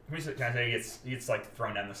get? Can I say he gets like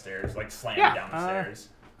thrown down the stairs, like slammed down the stairs?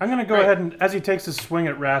 I'm going to go ahead and, as he takes his swing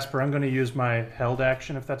at Rasper, I'm going to use my held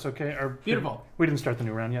action, if that's okay. Or Beautiful. We didn't start the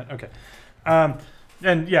new round yet? Okay.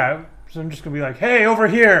 And yeah, so I'm just going to be like, hey, over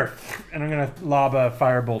here! And I'm going to lob a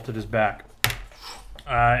firebolt at his back.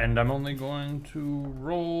 And I'm only going to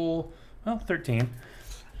roll, 13.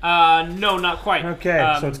 No, not quite.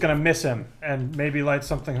 Okay, so it's going to miss him and maybe light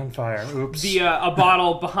something on fire. Oops. A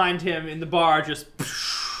bottle behind him in the bar just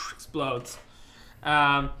explodes.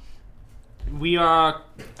 We are.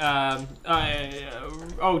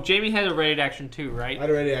 Jamie had a raid action too, right? I had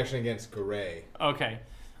a ready action against Garais. Okay.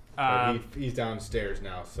 But he's downstairs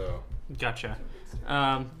now, so. Gotcha.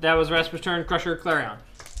 That was Rasper's turn. Crusher, Clarion.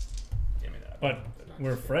 Give me that. But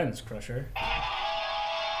we're friends, Crusher.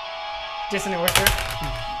 Dissonant Whisper.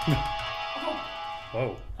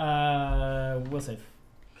 Whoa. Will save.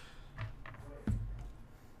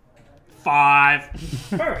 5.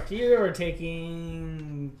 Perfect. You are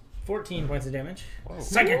taking 14 points of damage. Whoa.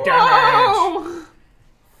 Psychic damage!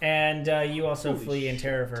 And you also flee in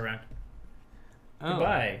terror for a round. Oh.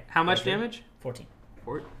 Goodbye. How much 14. damage? 14.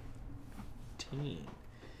 14.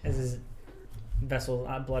 As his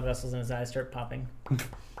blood vessels in his eyes start popping.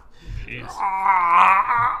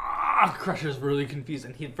 Crusher's really confused,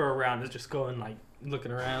 and he for a round is just going like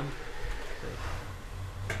looking around.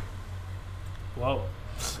 Whoa.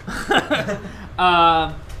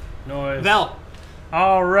 Noise. Vel.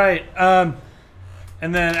 All right. And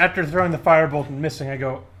then after throwing the firebolt and missing, I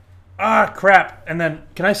go, crap. And then,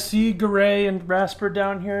 can I see Garais and Rasper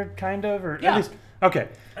down here, kind of? Or Yeah. at least, okay.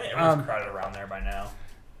 I think everyone's crowded around there by now,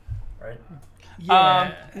 right?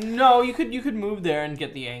 Yeah. No, you could move there and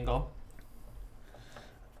get the angle.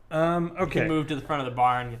 You Okay. can move to the front of the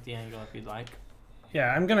bar and get the angle if you'd like.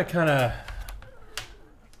 Yeah, I'm going to kind of...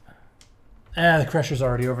 the Crusher's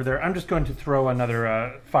already over there. I'm just going to throw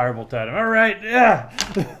another firebolt at him. All right, yeah.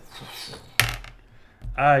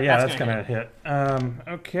 That's going to hit.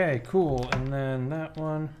 Okay, cool. And then that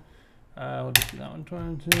one. We'll just do that one.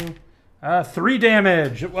 22. 3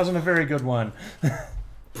 damage. It wasn't a very good one.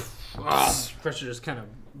 Crusher just kind of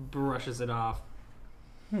brushes it off.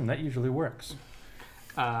 That usually works.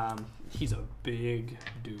 He's a big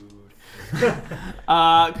dude.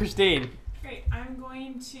 Christine. Great. I'm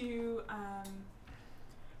going to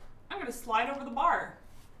slide over the bar.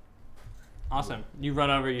 Awesome. You run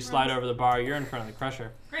over, you slide over the bar, you're in front of the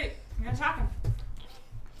Crusher. Great. I'm gonna attack him.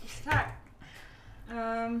 Let's attack.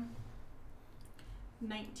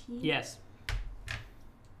 19. Yes.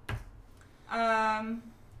 13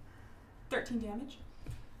 damage.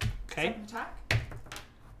 Okay. Second attack.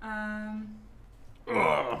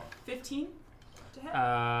 15 to hit.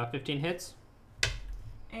 15 hits.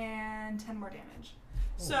 And 10 more damage.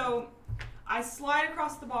 So I slide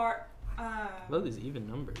across the bar. I love these even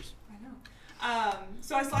numbers. I know.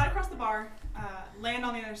 So I slide across the bar, land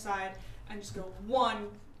on the other side, and just go 1,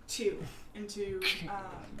 2 into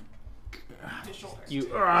his shoulders. You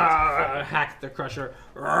hack the Crusher.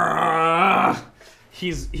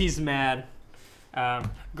 He's mad.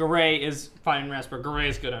 Garais is fighting Rasper. Garais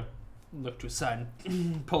is gonna look to his side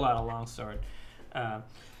and pull out a long sword,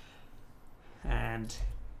 and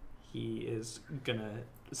he is gonna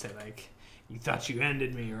say like, "You thought you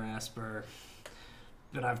ended me, Rasper,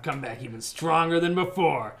 but I've come back even stronger than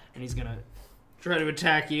before." And he's gonna try to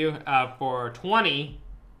attack you for 20.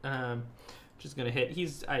 Which is gonna hit.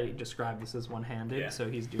 I described this as one-handed, so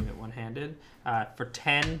he's doing it one-handed for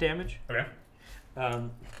 10 damage. Okay.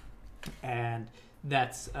 And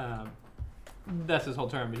that's his whole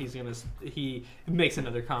turn. But he makes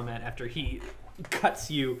another comment after he cuts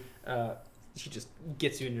you. He just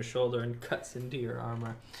gets you in your shoulder and cuts into your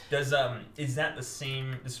armor. Is that the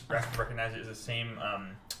same? Does Rasper recognize it as the same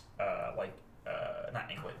not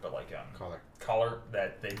anklet, but like collar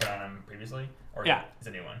that they put on him previously, or is it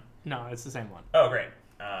a new one? No, it's the same one. Oh, great.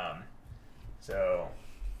 So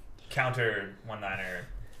counter one-liner.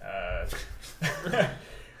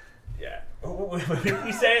 Yeah. What did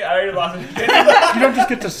we say? I already lost it. You don't just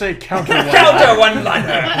get to say counter one. Counter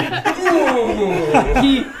one-liner.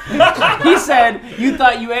 He said, "You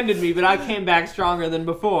thought you ended me, but I came back stronger than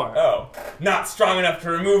before." Oh, not strong enough to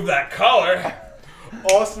remove that collar.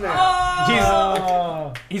 Oh,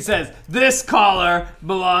 snap. He says, "This collar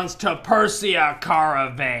belongs to Persia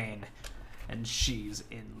Caravane, and she's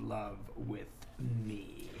in love with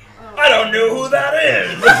me." I don't know who that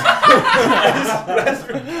is.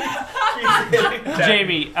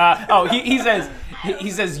 Jamie. He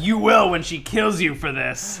says you will when she kills you for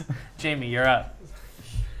this. Jamie, you're up.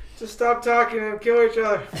 Just stop talking and kill each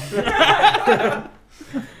other.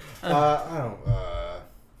 I'm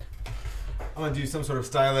gonna do some sort of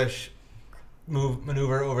stylish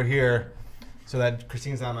maneuver over here, so that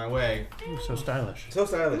Christine's on my way. Ooh, so stylish. So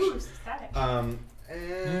stylish. Ooh, static.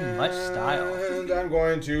 And much style. And I'm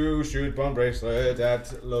going to shoot Bone Bracelet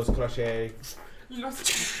at Los Crochet.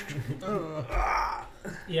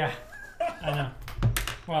 Yeah, I know.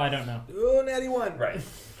 Well, I don't know. Ooh, natty 1. Right.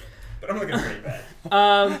 But I'm looking pretty bad.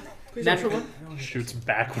 Natural one. Shoots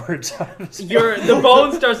backwards. The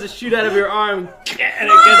bone starts to shoot out of your arm, and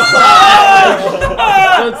it gets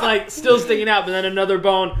so it's like still sticking out, but then another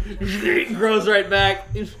bone grows right back.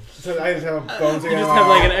 So I just have a bone You just have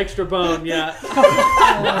like an extra bone, yeah.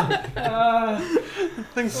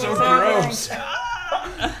 Thing's so gross.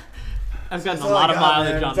 I've gotten a lot of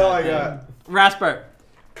mileage on That's all that. I got. Rasper.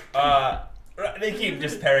 They keep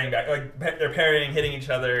just parrying back. Like, they're parrying, hitting each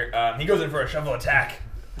other. He goes in for a shovel attack.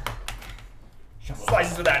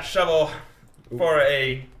 Slices with that shovel for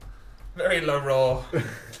a very low roll.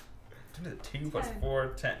 2 plus 4,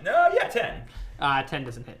 10. No, yeah, 10. 10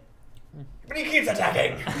 doesn't hit. But he keeps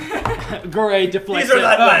attacking. Garais deflects He's it.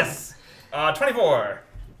 relentless. 24.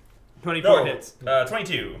 24 No, hits.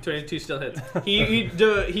 22. 22 still hits.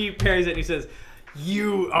 He parries it and he says,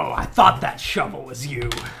 I thought that shovel was you.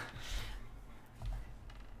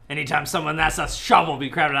 Anytime someone that's a shovel be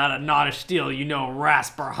crafted out of knottish steel, you know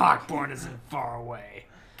Rasper Hawkborn isn't far away.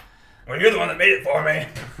 Well, you're the one that made it for me.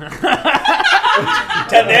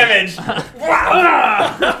 10 damage.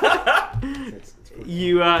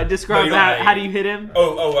 You describe No, how do you hit him?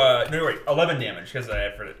 No, wait. 11 damage, because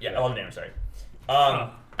I forgot. Yeah, 11 damage, sorry. I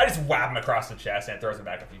just whap him across the chest and it throws him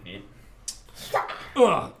back a few feet.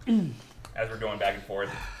 As we're going back and forth.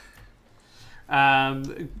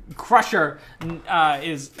 Crusher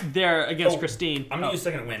is there against Christine. I'm gonna use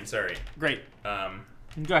second wind, sorry. Great.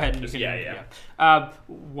 Go ahead and you can. Yeah.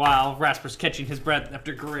 While Rasper's catching his breath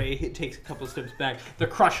after Garais takes a couple steps back, the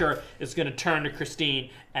Crusher is going to turn to Christine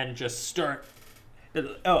and just start.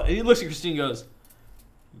 He looks at Christine and goes,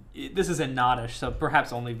 this is in Nottish, so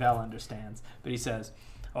perhaps only Vel understands. But he says,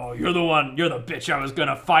 "Oh, you're the bitch I was going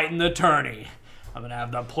to fight in the tourney. I'm going to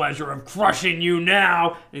have the pleasure of crushing you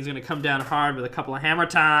now." And he's going to come down hard with a couple of hammer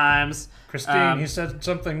times. Christine, he said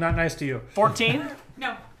something not nice to you. 14?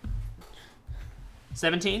 No.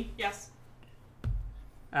 17? Yes.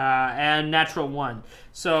 And natural 1.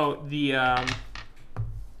 So the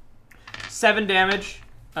 7 damage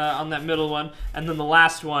on that middle one, and then the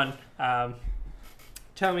last one.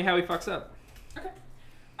 Tell me how he fucks up. Okay.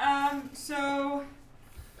 So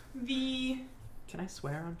the. Can I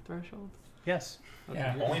swear on Threshold? Yes. Okay.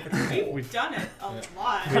 Yeah. Only if it's cool. We've done it a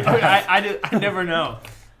lot. I never know.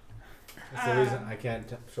 That's the reason I can't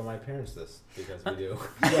show my parents this, because we do.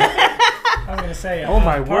 I was gonna say. Oh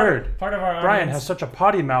my word! Part of our Brian audience, has such a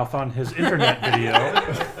potty mouth on his internet video.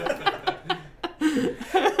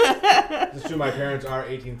 It's true, my parents are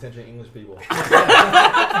 18th century English people.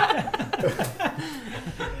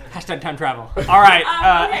 Hashtag time travel. All right.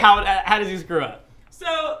 Okay. How does he screw up?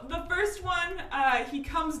 So the first one, he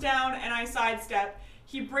comes down and I sidestep.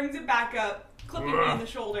 He brings it back up, clipping me in the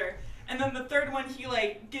shoulder. And then the third one, he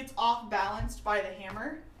gets off balanced by the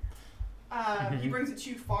hammer. He brings it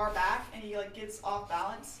too far back and he gets off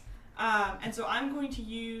balance. And so I'm going to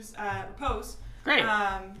use Repose. Great.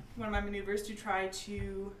 One of my maneuvers to try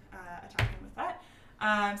to attack him with that.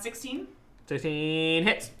 16. 16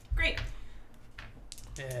 hits. Great.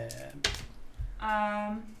 Yeah.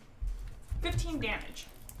 15 damage.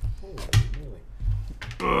 Holy moly.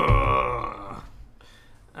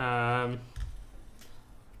 I'm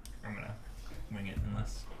gonna wing it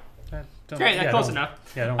unless. Great, that's close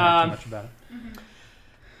enough. Yeah, don't worry too much about it.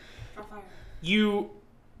 Draw fire. You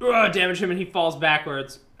damage him and he falls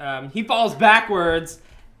backwards. He falls backwards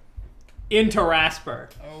into Rasper.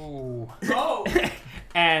 Oh. Oh!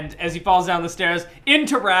 And as he falls down the stairs,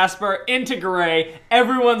 into Rasper, into Garais,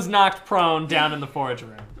 everyone's knocked prone down in the forage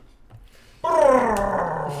room.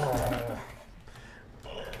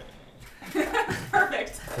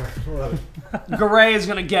 Perfect. Garais is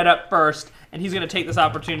going to get up first, and he's going to take this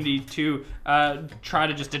opportunity to try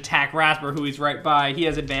to just attack Rasper, who he's right by. He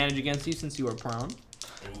has advantage against you since you are prone.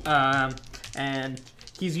 And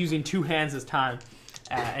he's using 2 hands this time,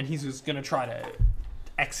 and he's just going to try to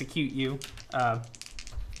execute you,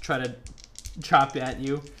 try to chop at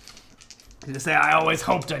you. He's going to say, "I always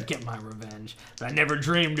hoped I'd get my revenge, but I never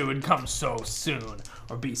dreamed it would come so soon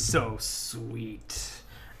or be so sweet."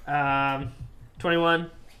 21.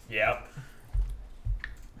 Yep.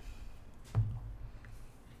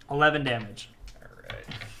 11 damage.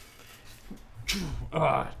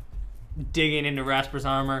 Alright. Digging into Rasper's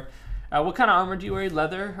armor. What kind of armor do you wear?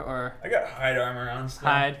 Leather or I got hide armor on still.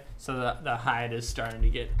 hide? So the hide is starting to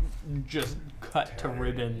get just cut to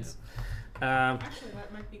ribbons. Actually,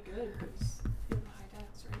 that might be good because you have high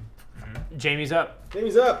dex, right? Jamie's up.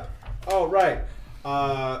 Jamie's up. Oh, right.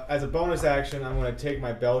 As a bonus action, I'm going to take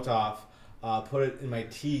my belt off, put it in my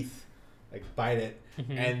teeth, like bite it,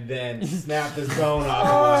 and then snap this bone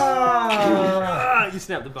off. You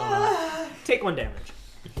snap the bone off. Take 1 damage.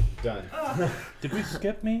 Done. Did we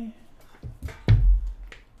skip me?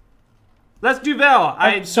 Let's do Vel.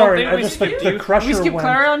 Sorry, don't think I we just skipped the you. Crusher We skipped went.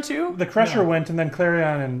 Clarion too? The Crusher went, and then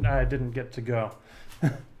Clarion, and I didn't get to go.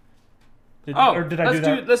 Did I do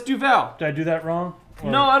that? Let's do Vel. Did I do that wrong? Or-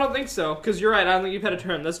 No, I don't think so. Because you're right. I don't think you've had a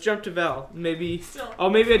turn. Let's jump to Vel. Maybe. Still. Oh,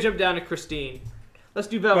 maybe I jumped down to Christine. Let's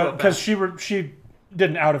do Vel. because she did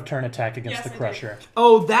an out of turn attack against Yes, the I did. Crusher.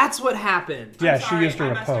 Oh, that's what happened. Yeah, I'm she sorry, used her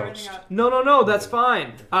I messed everything riposte. up. No, that's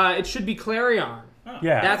fine. It should be Clarion.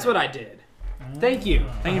 Yeah, That's what I did. Thank you.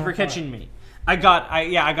 Thank you for catching me. I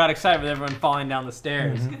got excited with everyone falling down the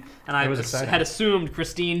stairs, and I It was exciting. had assumed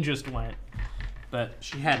Christine just went, but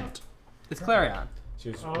she hadn't. It's Clarion.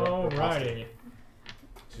 She was Alrighty.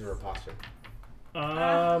 She's a riposter.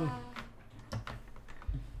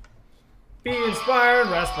 Be inspired,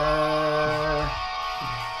 Rasper.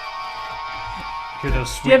 hear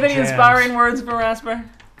those sweet Do you have any jams. inspiring words for Rasper?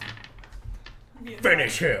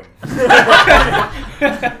 Finish him.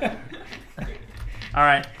 All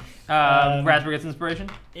right. Rasper gets inspiration.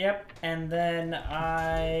 Yep, and then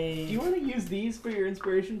I. Do you want to use these for your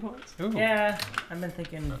inspiration points? Yeah, I've been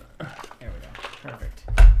thinking. There we go. Perfect.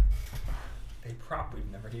 A prop we've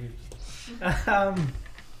never used.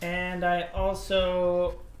 And I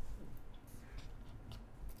also.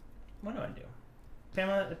 What do I do?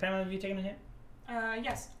 Pamela, have you taken a hit?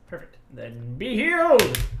 Yes. Perfect. Then be healed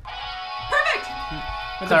Perfect!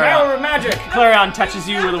 with the power of magic. Clarion touches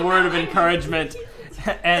you with a word of encouragement,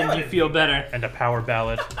 and you feel better. And a power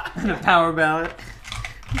ballad. And a power ballad.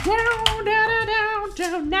 Down, down, down, down,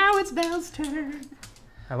 down. Now it's Vel's turn.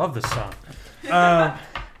 I love this song.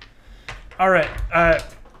 All right.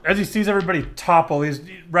 As he sees everybody topple, he's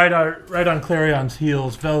right on Clarion's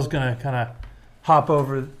heels. Vel's gonna kind of hop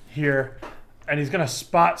over here, and he's gonna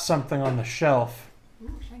spot something on the shelf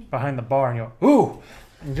behind the bar, and go, "Ooh!"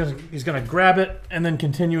 And he's gonna grab it, and then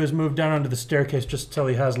continue his move down onto the staircase just till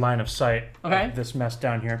he has line of sight Okay. of this mess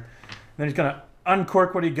down here. And then he's gonna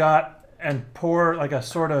uncork what he got and pour like a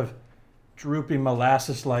sort of droopy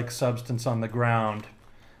molasses-like substance on the ground.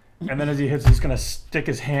 And then as he hits, he's gonna stick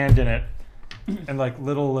his hand in it, and like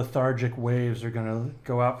little lethargic waves are gonna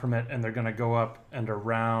go out from it, and they're gonna go up and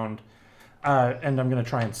around. And I'm gonna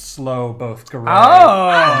try and slow both Garais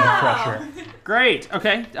and the Crusher. Great.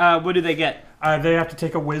 Okay. What do they get? They have to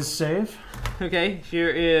take a whiz save. Okay.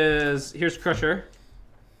 Here's Crusher.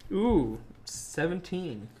 Ooh,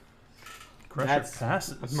 17. Crusher That's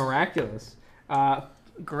passes. miraculous.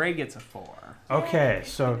 Gray gets a 4. Okay,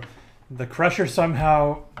 so the Crusher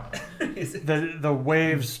somehow the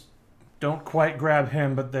waves don't quite grab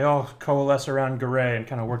him, but they all coalesce around Garais and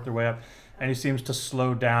kind of work their way up. And he seems to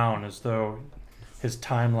slow down as though his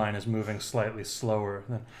timeline is moving slightly slower.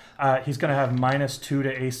 He's going to have -2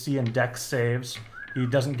 to AC and Dex saves. He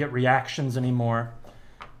doesn't get reactions anymore.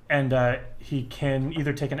 And he can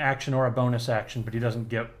either take an action or a bonus action, but he doesn't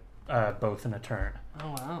get both in a turn.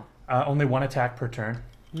 Oh, wow. Only 1 attack per turn.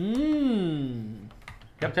 Mmm.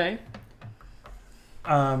 Yep. Okay.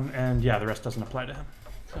 And yeah, the rest doesn't apply to him.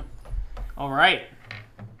 All right.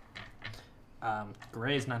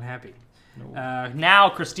 Gray's not happy. Now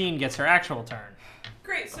Christine gets her actual turn.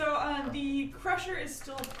 Great, so the Crusher is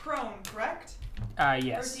still prone, correct? Or is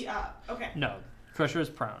Yes. he up? Okay. No. Crusher is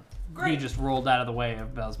prone. He Great. just rolled out of the way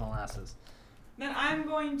of Bell's molasses. Then I'm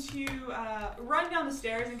going to run down the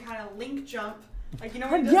stairs and kind of link jump. Like, you know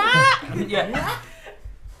when he does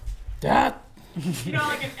Yeah. You know,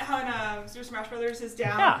 like how in Super Smash Brothers, his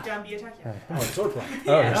down B attack? Yeah. Oh, sword play.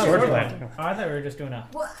 Yeah. sword sword play. play. Oh, I thought we were just doing a.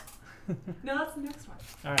 No, that's the next one.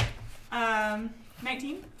 All right.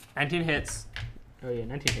 19. 19 hits. Oh yeah,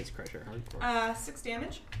 19 hits Crusher. 6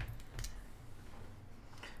 damage.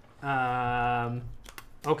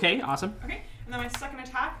 Okay, awesome. Okay, and then my second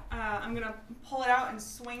attack, I'm gonna pull it out and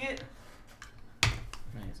swing it.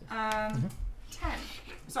 10.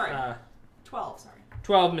 Sorry, 12. Sorry.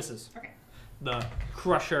 12 misses. Okay. The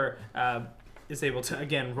Crusher is able to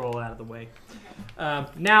again roll out of the way.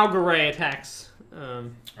 Now Garay attacks.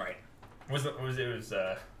 Right.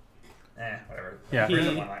 Whatever. Yeah.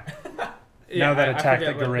 He- Now that I attack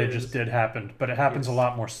forget that what Garay it just is. did happened, but it happens a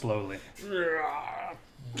lot more slowly.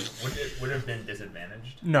 Would it have been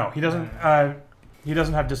disadvantaged? No, he doesn't. He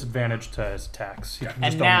doesn't have disadvantage to his attacks. He can And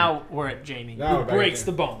just now we're at Jamie, Now who we're back breaks in.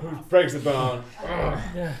 the bone. Breaks the bone.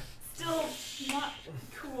 Still not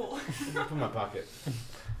cool. Put in my pocket.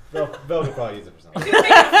 Vel could probably use it for something.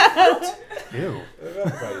 Ew. Vel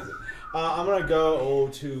could probably use it. I'm gonna go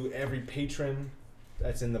to every patron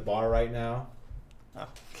that's in the bar right now.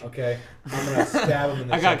 Okay, I'm gonna stab him in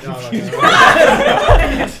the I got chest. No, confused. no.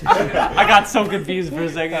 I got so confused for a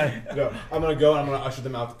second. No, I'm gonna go and I'm gonna usher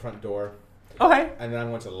them out the front door, Okay. and then I'm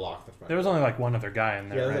going to lock the front. There was only like one other guy in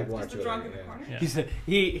yeah, there, there's right? like one or Just two. the drunk other- in the corner. Yeah. He said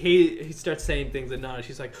he starts saying things and Nana.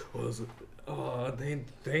 She's like,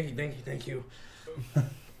 thank you.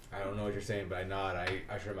 I don't know what you're saying, but I nod. I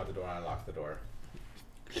usher him out the door and I lock the door,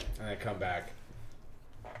 and I come back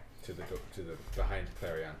to the behind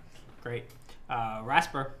Clarion. Great.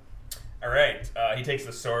 Rasper. All right. He takes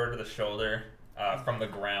the sword to the shoulder from the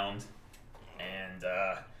ground, and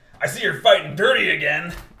I see you're fighting dirty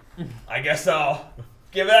again. I guess I'll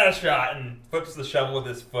give that a shot. And flips the shovel with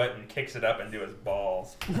his foot and kicks it up into his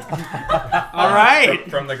balls. All right.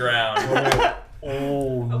 From the ground.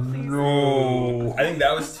 Oh please. no! I think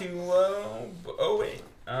that was too low. Oh wait.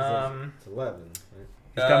 It's 11. Right?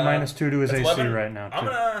 He's got -2 to his that's AC 11. right now I'm too.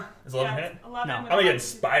 gonna. Is 11 Yeah, hit? it's 11 No. with I'm gonna get a-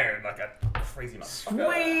 inspired like a crazy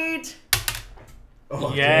motherfucker. Sweet.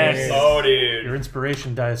 Oh, Yes. dang. Oh, dude. Your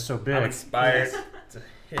inspiration die is so I'm big. inspired to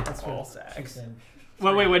hit That's all what sacks.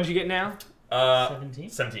 Wait, what did you get now? 17?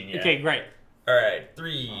 17, yeah. Okay, great. All right,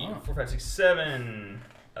 3, Oh. 4, 5, 6, 7,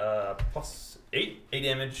 plus 8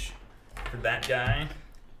 damage for that guy.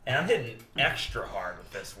 And I'm hitting extra hard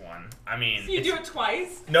with this one. I mean, So you do it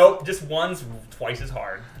twice? nope, just one's twice as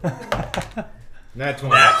hard. Nat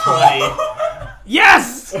 20. Nat 20.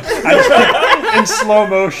 Yes. In slow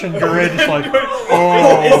motion, Garais just like,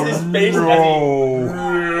 oh His face no!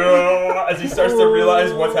 as he starts to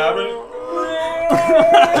realize what's happening.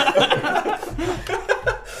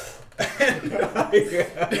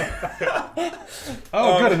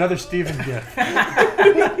 Oh, good, another Steven gift. All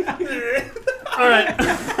right.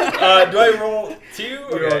 Do I roll 2?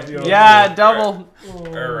 Okay. Yeah, double.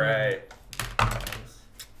 Alright.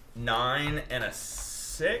 9 and a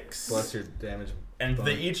 6. Plus your damage. And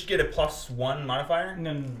they each get a +1 modifier?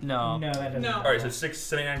 No, No. that doesn't. No. Alright, so 6,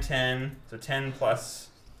 7, 9, 10. So 10 plus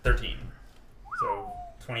 13. So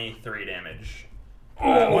 23 damage.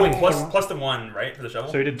 Wait, plus the 1, right, for the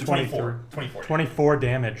shovel? So he did 24. 24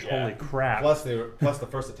 damage. Yeah. Holy crap! Plus the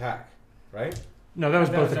first attack, right? No, that was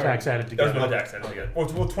That both was attacks added That was together. no attacks.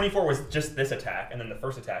 Well, 24 was just this attack, and then the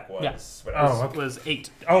first attack was... Yeah. whatever. Oh, It okay. was 8.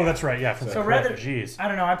 Oh, that's right. Yeah. From So the rather- crit. Jeez. I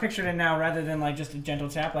don't know. I pictured it now rather than like just a gentle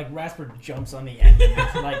tap. Like Rasper jumps on the end.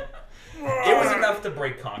 Like, It was enough to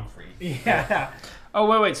break concrete. yeah.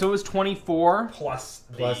 Oh wait. So it was 24. Plus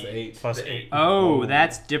the... Plus 8. Plus the 8. Oh,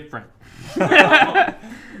 that's different.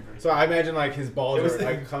 So I imagine like his balls It was are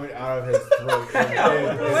like coming out of his throat. What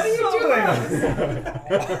are you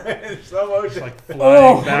doing? In slow motion. It's like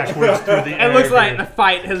flying backwards through the air. It looks like the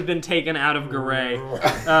fight has been taken out of Garais.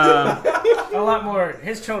 A lot more.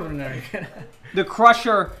 His children are gonna. The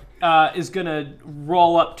Crusher is gonna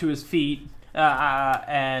roll up to his feet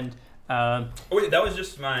and. Oh, wait, that was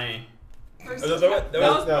just my... First that attack.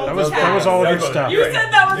 was- that was all of your stuff. You're You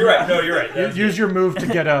said that was You're right. No, you're right. You- Use your move to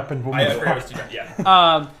get up and we'll I move forgot on. it was 2 times.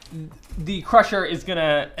 Yeah. The Crusher is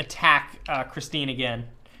gonna attack Christine again.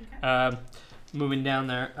 Moving down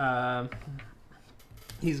there.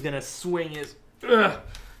 He's gonna swing his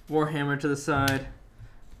Warhammer to the side.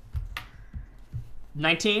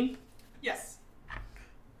 19. Yes.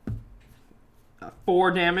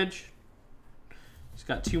 4 damage. He's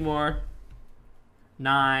got 2 more.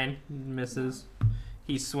 9 misses.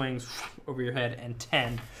 He swings over your head and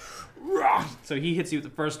 10. So he hits you with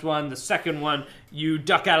the first one. The second one, you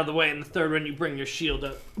duck out of the way, and the third one, you bring your shield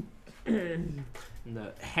up. And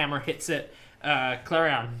the hammer hits it.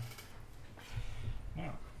 Clarion.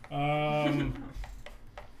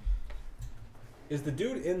 Is the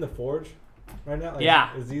dude in the forge right now? Like,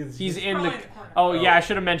 Yeah. Is He's in Probably the. in the corner. Oh yeah, I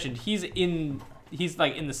should have mentioned. He's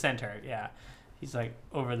like in the center. Yeah. He's like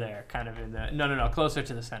over there, kind of in the. No, closer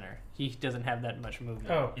to the center. He doesn't have that much movement.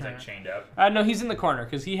 Oh, He's like chained up. No, he's in the corner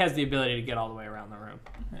because he has the ability to get all the way around the room.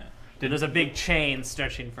 Yeah. There's a big chain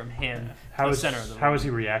stretching from him to the center of the room. How has he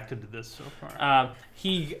reacted to this so far?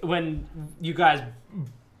 When you guys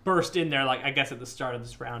burst in there, like I guess at the start of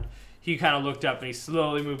this round, he kind of looked up and he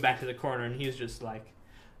slowly moved back to the corner and he's just like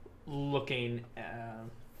looking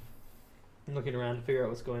around to figure out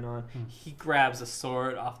what's going on. He grabs a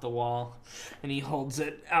sword off the wall and he holds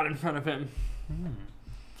it out in front of him.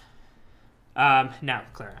 Now,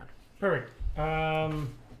 Clarion. Perfect. I'm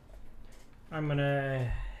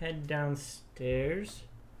gonna head downstairs,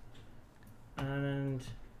 and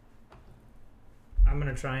I'm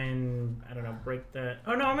gonna try and I don't know break that.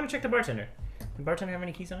 Oh no, I'm gonna check the bartender. Does the bartender have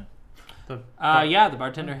any keys on it? Yeah, the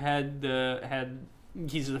bartender had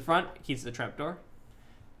keys to the front, keys to the trapdoor.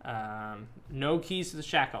 No keys to the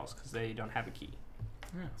shackles because they don't have a key.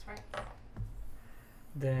 Yeah. That's right.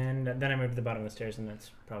 Then I move to the bottom of the stairs, and that's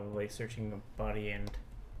probably searching the body and.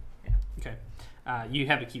 Yeah. Okay. You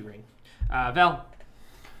have a key ring. Val.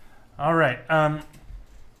 All right.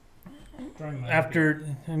 Throwing my After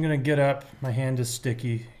I'm gonna get up, my hand is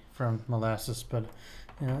sticky from molasses, but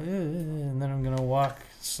and then I'm gonna walk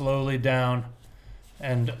slowly down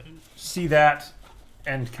and see that,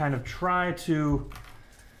 and kind of try to,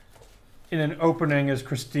 in an opening as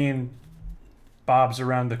Christine bobs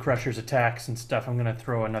around the Crusher's attacks and stuff, I'm gonna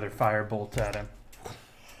throw another firebolt at him.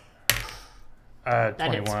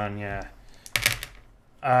 21, yeah.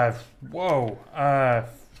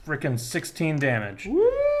 Frickin' 16 damage.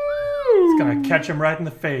 Woo! It's gonna catch him right in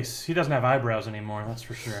the face. He doesn't have eyebrows anymore, that's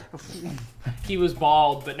for sure. He was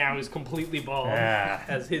bald, but now he's completely bald. Yeah.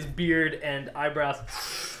 As his beard and eyebrows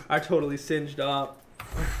are totally singed up.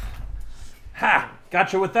 Ha!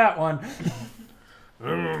 Gotcha with that one.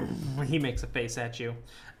 He makes a face at you.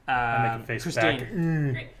 I make a face Christine. back.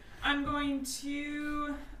 Great. I'm going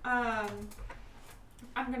to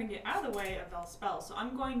I'm going to get out of the way of Vel's spell. So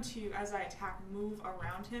I'm going to, as I attack, move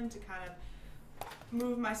around him to kind of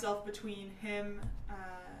move myself between him.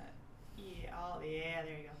 There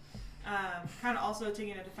you go. Kind of also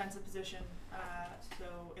taking a defensive position. So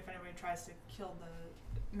if anybody tries to kill the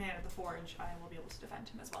man at the forge, I will be able to defend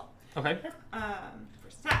him as well. Okay.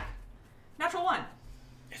 First attack. Natural 1.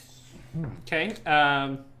 Okay.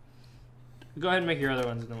 Go ahead and make your other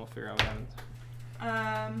ones, and then we'll figure out what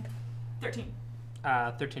happens. 13.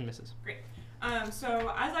 13 misses. Great.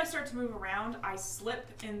 So as I start to move around, I slip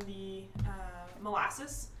in the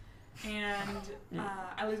molasses, and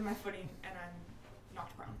I lose my footing, and I'm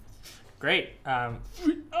knocked prone. Great. Oh,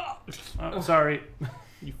 sorry.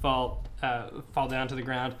 You fall down to the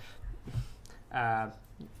ground.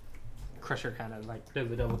 Crusher kind of like does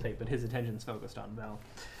the double take, but his attention's focused on Vel.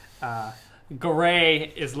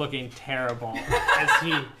 Garais is looking terrible as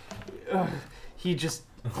he just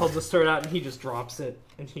holds the sword out and he just drops it,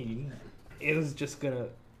 and he is just gonna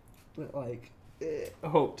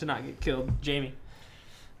hope to not get killed. Jamie.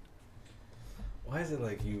 Why is it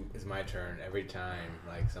like it's my turn every time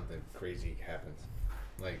like something crazy happens?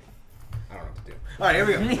 Like, I don't know what to do. All right, here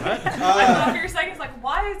we go. I thought for a second, it's like,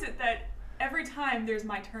 why is it that every time there's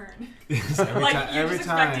my turn? You're just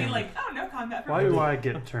expecting no combat. Why do I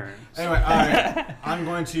get turns? Anyway, all right. I'm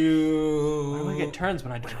going to. Why do I get turns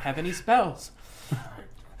when I don't have any spells?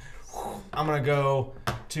 I'm gonna go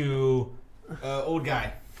to old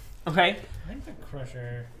guy. Okay. I think the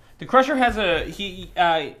Crusher. The Crusher has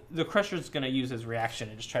the Crusher's gonna use his reaction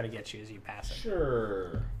and just try to get you as you pass him.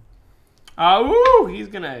 Sure. He's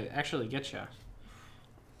gonna actually get you.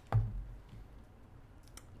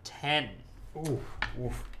 10. Oof.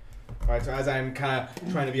 All right. So as I'm kind of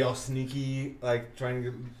trying to be all sneaky, like trying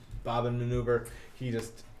to bob and maneuver, he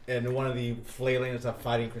just and one of the flailing and stuff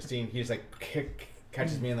fighting Christine, he just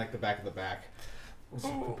catches me in like the back of the back,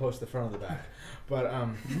 opposed to the front of the back. But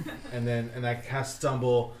and I kind of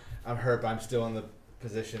stumble. I'm hurt, but I'm still in the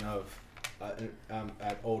position of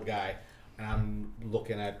at old guy, and I'm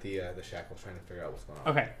looking at the shackles, trying to figure out what's going on.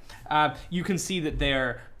 Okay. You can see that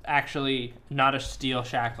they're actually not a steel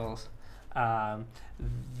shackles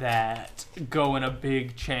that go in a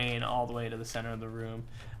big chain all the way to the center of the room,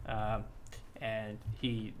 and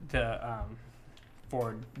the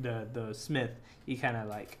smith, he kind of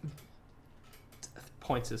like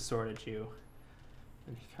points his sword at you,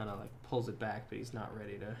 and he kind of like pulls it back, but he's not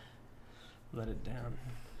ready to let it down.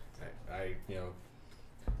 I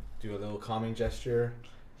do a little calming gesture.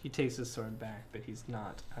 He takes his sword back, but he's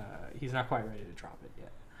not quite ready to drop it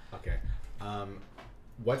yet. Okay.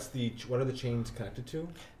 What are the chains connected to?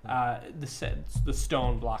 The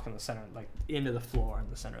stone block in the center, like into the floor in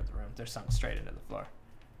the center of the room. They're sunk straight into the floor.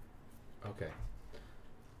 Okay.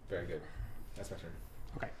 Very good. That's my turn.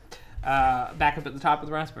 Okay. Back up at the top with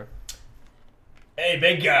Rasper. Hey,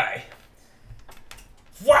 big guy.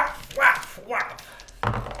 Whap, whap, whap.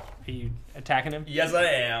 Are you attacking him? Yes, I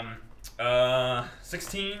am.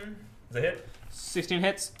 16 is a hit. 16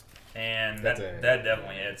 hits. And that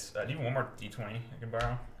definitely hits. Do you want one more d20 I can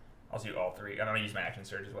borrow? I'll do all three. I'm going to use my action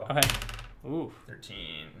surge as well. Okay. Ooh.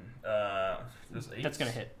 13. This 8? That's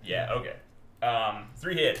going to hit. Yeah, okay.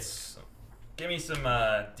 3 hits. Give me some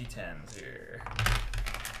d10s here.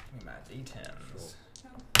 Give me my d10s.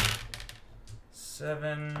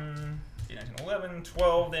 7, 19, 11,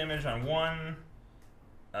 12 damage on one.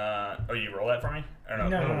 Oh, you roll that for me? Or no?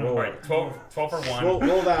 No. All right, 12 for one. Roll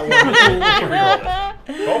that one.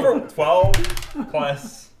 Reroll this. 12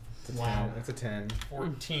 plus That's a 10.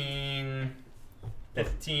 14,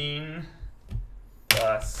 15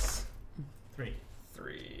 plus 3.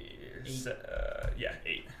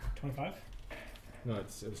 8. 25? No, it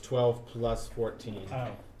was 12 plus 14. Oh.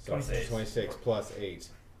 So it's 26 plus 8.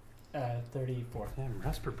 34. Damn,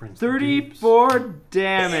 Rasper brings 34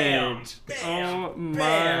 damage. Bam, Oh my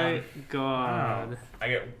bam. god.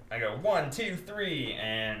 I go 1, 2, 3,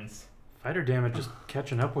 and Fighter damage is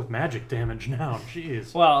catching up with magic damage now.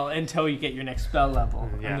 Jeez. Well, until you get your next spell level.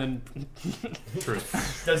 Yeah. And then True.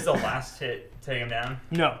 does the last hit take him down?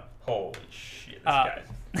 no. Holy shit, this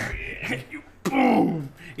guy's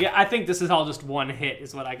Boom! Yeah, I think this is all just one hit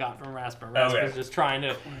is what I got from Rasper. Rasper's Okay. just trying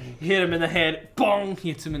to hit him in the head. Boom!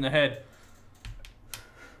 Hits him in the head.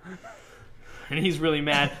 And he's really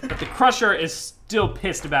mad. But the Crusher is still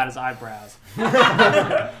pissed about his eyebrows.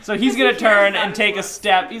 So he's going to turn and take a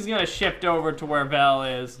step. He's going to shift over to where Vel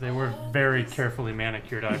is. They were very carefully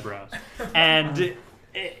manicured eyebrows. And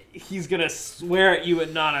he's going to swear at you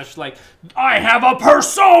and Nanash like, I have a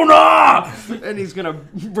persona! And he's going to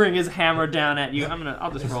bring his hammer down at you.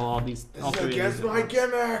 I'll just roll all these. All This three is of against these. my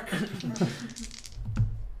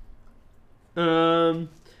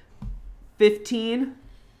gimmick. 15.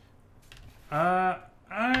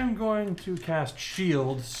 I'm going to cast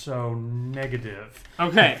shield, so negative.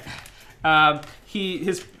 Okay.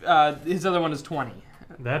 His other one is 20.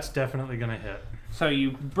 That's definitely gonna hit. So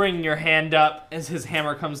you bring your hand up as his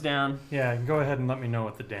hammer comes down. Yeah, go ahead and let me know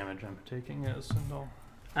what the damage I'm taking is, and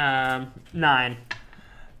I'll... 9.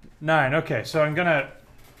 9. Okay, so I'm gonna,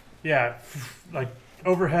 like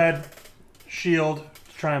overhead shield,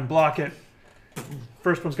 try and block it.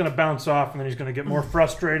 First one's gonna bounce off, and then he's gonna get more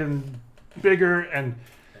frustrated and bigger, and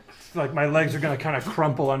like my legs are gonna kind of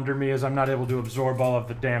crumple under me as I'm not able to absorb all of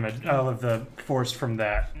the damage, all of the force from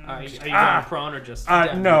that. Are you going prone or just?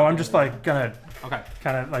 No, I'm just like gonna Okay.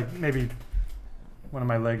 kind of like maybe one of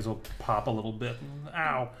my legs will pop a little bit.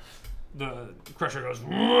 Ow. The Crusher goes.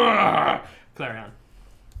 Clarion.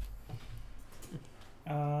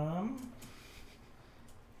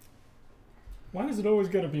 Why is it always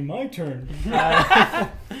gotta be my turn?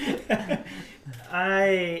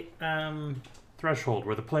 Threshold,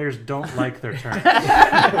 where the players don't like their turn.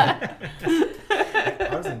 I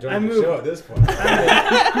was enjoying the show at this point.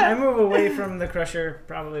 I move away from the Crusher,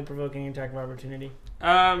 probably provoking an attack of opportunity.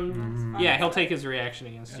 Yeah, he'll take his reaction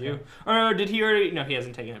against you. Or did he already? No, he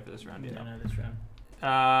hasn't taken it for this round yet. No, this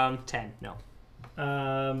round. 10. No.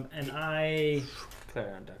 And I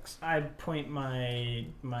Clarion ducks. I point my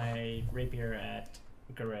rapier at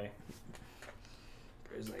Garais.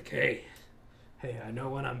 He's like, hey, I know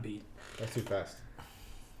when I'm beat. That's too fast.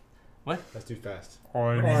 What? That's too fast.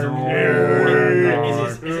 We'll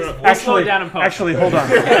slow it down in post. Actually, hold on.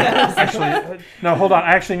 No, hold on.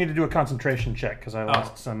 I actually need to do a concentration check because I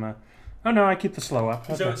lost some. Oh no, I keep the slow up.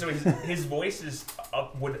 Okay. So his voice is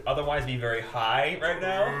would otherwise be very high right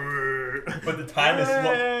now, but the time is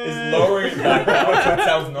lowering back down, so it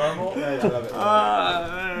sounds normal. I love it.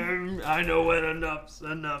 I know when enough's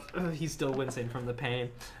enough. He's still wincing from the pain.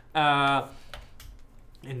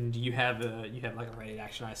 And you have like a ready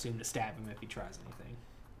action, I assume, to stab him if he tries anything.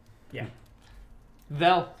 Yeah.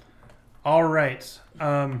 Vel. All right.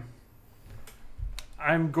 I'm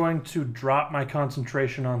going to drop my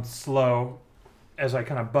concentration on slow as I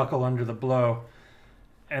kind of buckle under the blow,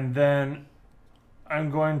 and then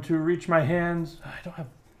I'm going to reach my hands.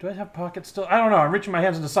 Do I have pockets still? I don't know. I'm reaching my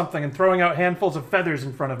hands into something and throwing out handfuls of feathers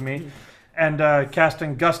in front of me, and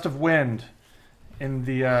casting Gust of Wind in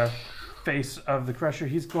the face of the Crusher.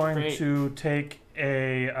 He's going to take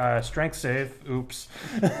a strength save. Oops.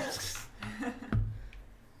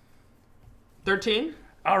 13.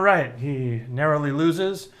 All right. He narrowly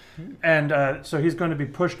loses, and so he's going to be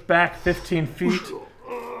pushed back 15 feet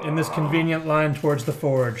in this convenient line towards the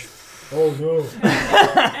forge. Oh no.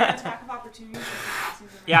 And attack of opportunity.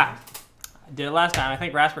 Yeah. I did it last time. I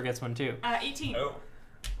think Rasper gets one too. 18. Oh,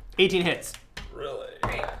 18 hits. really?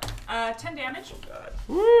 10 damage. Oh god.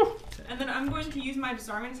 Woo! And then I'm going to use my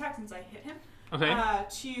disarming attack since I hit him. Okay.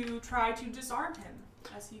 To try to disarm him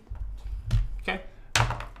as he. Okay.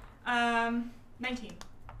 19.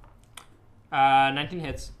 19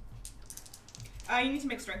 hits. You need to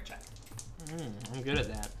make a strength check. I'm good at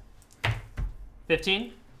that.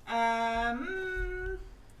 15. Gosh,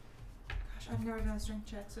 I've never done a strength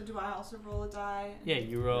check. So do I also roll a die? Yeah,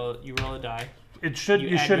 you roll a die. It should. You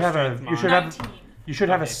You add should your have a. strength You should mod. have. 19. You should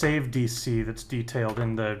have a save DC that's detailed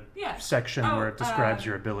in the Yeah. section where it describes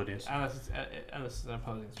your abilities. Unless it's an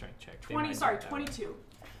opposing strength check. They 20. might Sorry, do that. 22.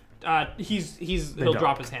 He'll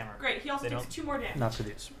drop his hammer. Great. He also takes 2 more damage. Not for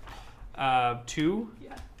these. 2?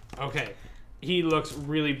 Yeah. Okay. He looks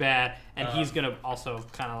really bad, and he's gonna also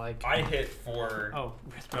kind of like. I hit for. Oh,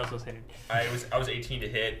 Rasper's hitting. I was 18 to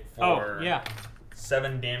hit for. Oh yeah.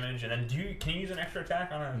 7 damage, and then can you use an extra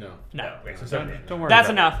attack on a? No. Okay, so 7 damage. Don't worry. That's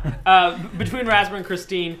about enough. Between Rasper and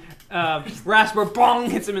Christine, Rasper bong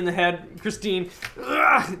hits him in the head. Christine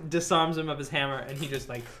disarms him of his hammer, and he just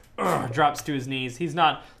like drops to his knees. He's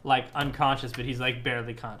not like unconscious, but he's like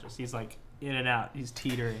barely conscious. He's like in and out. He's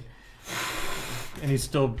teetering. And he's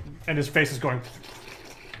still, and his face is going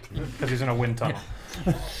because he's in a wind tunnel.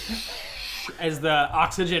 As the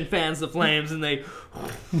oxygen fans the flames and they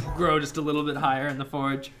grow just a little bit higher in the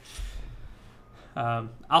forge.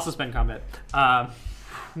 I'll suspend combat.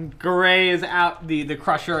 Garais is out. The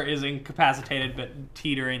crusher is incapacitated but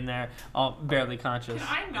teetering there, all barely conscious.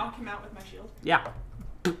 Can I knock him out with my shield? Yeah.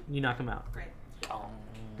 You knock him out. Great.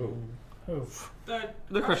 Boom. Oof.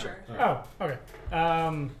 The crusher. Oh, okay.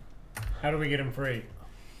 How do we get him free?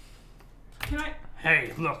 Can I?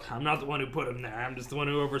 Hey, look, I'm not the one who put him there. I'm just the one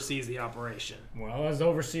who oversees the operation. Well, as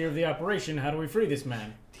overseer of the operation, how do we free this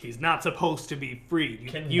man? He's not supposed to be freed.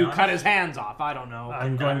 Can You not- cut his hands off. I don't know.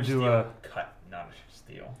 I'm going to. Cut, not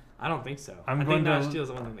steal. I don't think so. I'm I going think to- Nash steals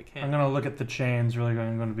the one thing that can. I'm going to look at the chains. Really,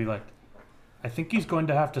 I'm going to be like, I think he's going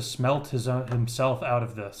to have to smelt himself out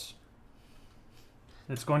of this.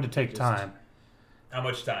 It's going to take time. How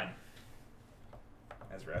much time?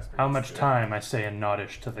 As Rasper. How much time? I say in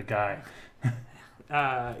Nodish to the guy,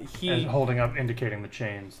 He and holding up, indicating the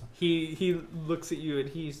chains. he looks at you and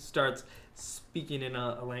he starts speaking in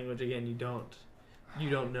a language again you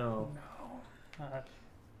don't know.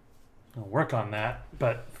 I'll work on that,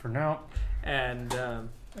 but for now, And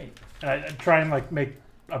I try and like make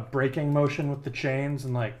a braking motion with the chains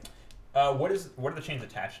and like. What are the chains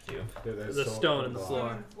attached to? the stone in the floor.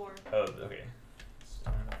 On the floor. Oh, okay.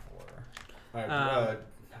 Stone on the floor. All right.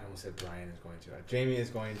 I almost said Brian is going to. Jamie is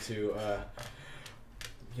going to,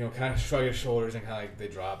 kind of shrug his shoulders and kind of like they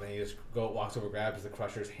drop, and he just walks over, grabs the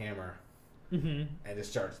crusher's hammer, Mm-hmm. and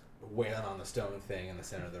just starts wailing on the stone thing in the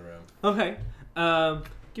center of the room. Okay.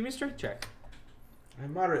 Give me a strength check.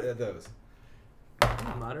 I'm moderate at those.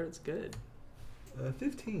 Moderate's good.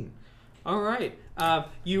 15. All right.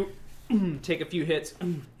 You take a few hits,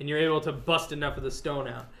 and you're able to bust enough of the stone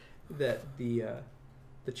out that the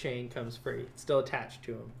chain comes free. It's still attached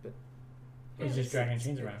to him, but He's just dragging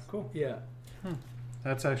chains around. Cool. yeah.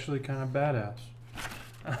 That's actually kind of badass.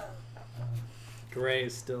 Garais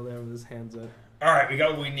is still there with his hands up. All right, we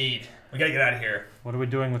got what we need. We gotta get out of here. What are we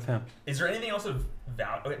doing with him? Is there anything else of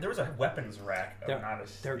value? Okay, there was a weapons rack. Not a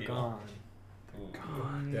They're steal. gone.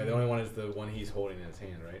 Ooh. Yeah, the only one is the one he's holding in his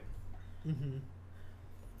hand, right? Mm-hmm.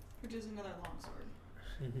 Which is another long sword.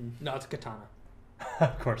 Mm-hmm. No, it's a katana.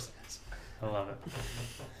 Of course it is. I love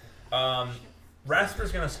it.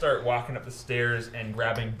 Rasper's gonna start walking up the stairs and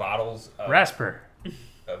grabbing bottles of... Rasper,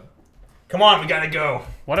 Come on, we gotta go.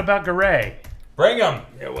 what about Garais? Bring him.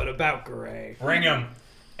 Yeah, what about Garais? Bring him.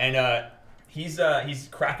 And he's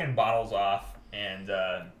cracking bottles off, and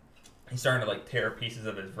he's starting to like tear pieces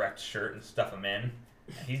of his wrecked shirt and stuff them in.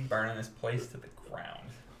 And he's burning this place to the ground.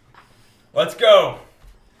 Let's go.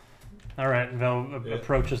 All right, Vel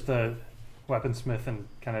approaches the weaponsmith and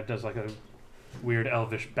kind of does like a weird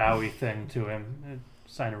elvish bowy thing to him, a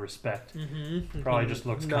sign of respect. Mm-hmm. Probably just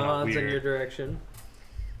looks kind of Nods weird. in your direction.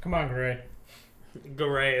 Come on, Garais.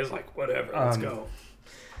 Garais is like, whatever, let's go.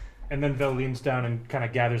 And then Vel leans down and kind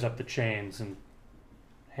of gathers up the chains and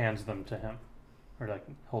hands them to him, or like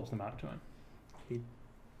holds them out to him. He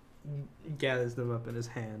gathers them up in his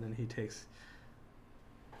hand and he takes.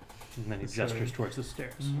 And then he Sorry. gestures towards the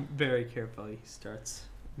stairs. Very carefully, he starts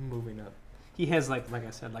moving up. He has like I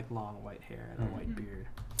said, like long white hair and a white beard.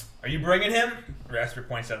 Are you bringing him? Rasper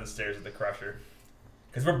points down the stairs at the crusher.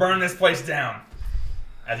 Because we're burning this place down.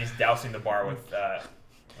 As he's dousing the bar with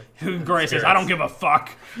Garais says, "I don't give a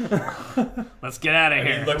fuck. Let's get out of And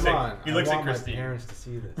here." he looks Come at on, he looks I at want my Christine. parents to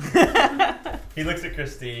see this. He looks at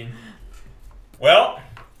Christine. Well,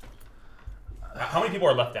 how many people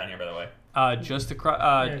are left down here, by the way? Just the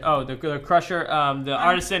the crusher. The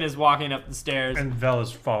artisan is walking up the stairs. And Vel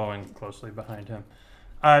is following closely behind him.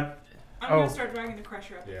 I'm gonna start dragging the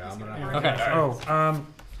crusher up. Yeah, He's I'm gonna gonna- be Okay. right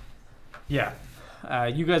Yeah.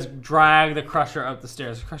 You guys drag the crusher up the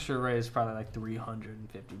stairs. The crusher weighs probably like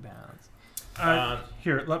 350 pounds.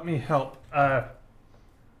 Here, let me help.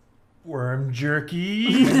 Worm jerky.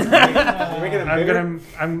 You're making him bigger?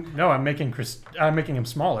 I'm making him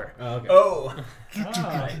smaller. Oh, okay. Oh.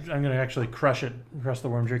 I'm gonna actually crush the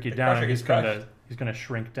worm jerky down, and he's gonna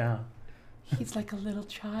shrink down. He's like a little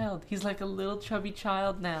child. He's like a little chubby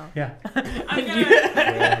child now. Yeah.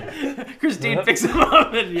 Christine picks him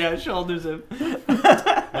up and shoulders him. And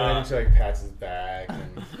then she like pats his back.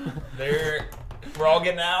 And... We're all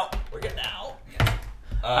getting out. We're getting out.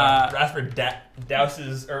 Rasper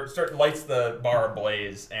lights the bar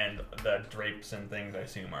ablaze, and the drapes and things I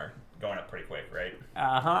assume are going up pretty quick, right?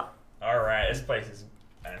 Uh-huh. All right, this place is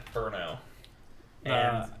an inferno.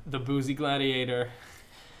 And the boozy gladiator.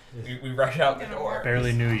 we rush out the door.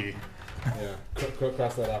 Barely knew ye. Yeah,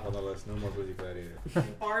 cross that off on the list. No more boozy gladiator.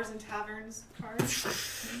 Bars and taverns.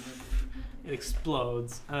 Cars. It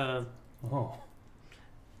explodes.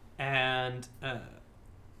 And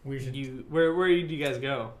we should. Where do you guys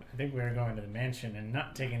go? I think we were going to the mansion and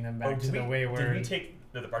not taking them back to the way where. Did we take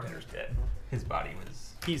the bartender's dead? His body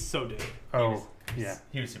was. He's so dead.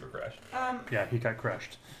 He was super crushed. Yeah, he got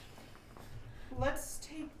crushed. Let's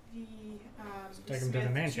take the. Take him to the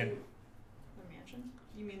mansion. The mansion?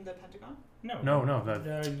 You mean the Pentagon? No.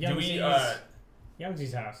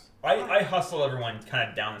 Youngsy's house. I hustle everyone kind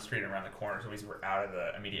of down the street and around the corner so we're out of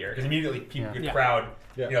the immediate area. Because immediately crowd,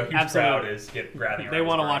 huge crowd is grabbing around. They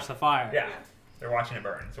want to watch the fire. Yeah, they're watching it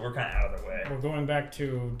burn. So we're kind of out of the way. We're going back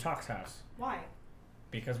to Talk's house. Why?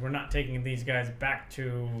 Because we're not taking these guys back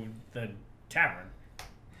to the tavern.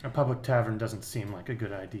 A public tavern doesn't seem like a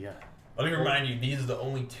good idea. Let me remind you, these are the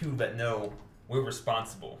only two that know we're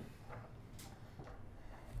responsible.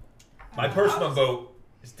 My personal vote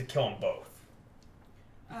is to kill them both.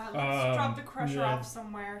 Let's drop the crusher off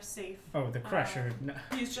somewhere safe. Oh, the crusher. No.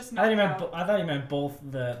 He's just I not thought he meant both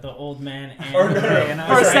the old man and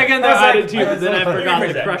For a second there I did too, but then I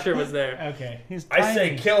forgot the crusher was there. Okay. I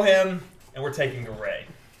say kill him, and we're taking Garais.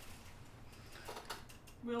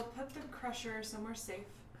 We'll put the crusher somewhere safe.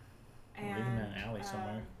 Leave him in an alley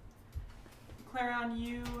somewhere. Clarion,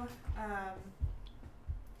 you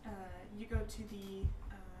go to the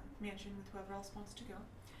mansion with whoever else wants to go,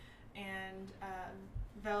 and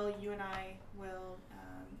Vel, you and I will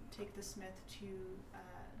take the Smith to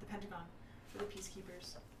the Pentagon for the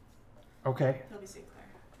peacekeepers. Okay. They'll be safe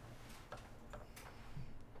there.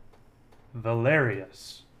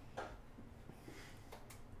 Valerius.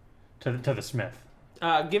 To the Smith.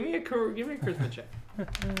 Give me a charisma check.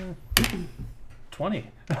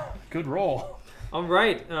 20. Good roll. All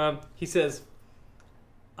right. He says,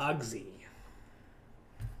 Ogsy.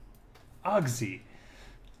 Ogsy.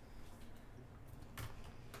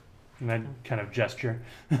 And that kind of gesture.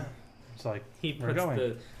 It's like he puts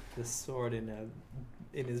the sword in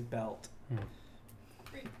his belt.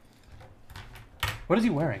 What is he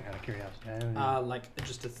wearing, out of curiosity? Like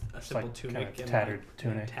just a simple like tunic, kind of and tattered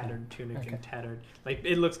tunic. Tattered tunic Okay. and tattered. Like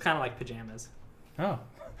it looks kind of like pajamas. Oh,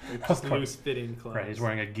 Like just loose fitting clothes. right. He's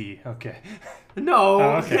wearing a gi. Okay. No.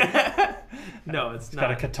 Oh, okay. No, it's He's not.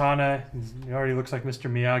 got a katana. He already looks like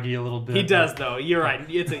Mr. Miyagi a little bit. He does though. You're right.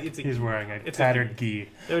 It's a. He's wearing a tattered gi.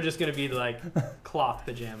 They were just gonna be like cloth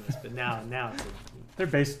pajamas, but now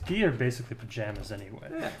it's. Gi are basically pajamas anyway.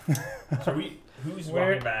 Yeah. So who's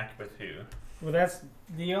walking back with who? Well, that's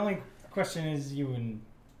the only question is you and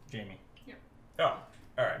Jamie. Yeah. Oh,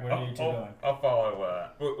 all right. Where are you two going? I'll follow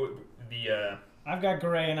the. I've got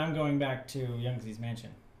Garais, and I'm going back to Youngsy's mansion.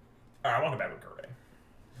 All right, I want to go back with Garais.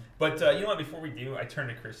 But you know what? Before we do, I turn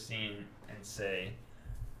to Christine and say,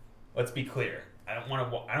 "Let's be clear. I don't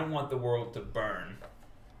want the world to burn,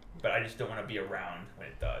 but I just don't want to be around when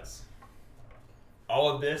it does. All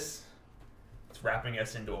of this, it's wrapping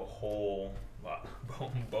us into a whole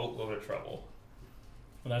boatload of trouble.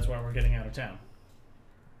 Well, that's why we're getting out of town.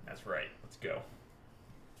 That's right. Let's go."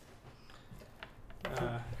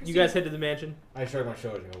 You guys head to the mansion. I shrug my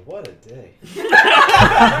shoulders and go, "What a day!"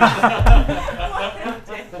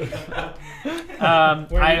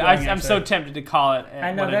 I'm so tempted to call it.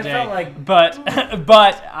 I know what a that day. felt like,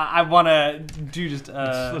 but I want to do just.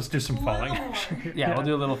 Let's do some falling. Yeah, we'll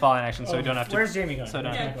do a little falling action, so we don't have to. Where's Jamie going? So I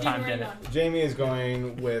don't have time to get it. Jamie is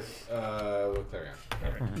going with Clarion.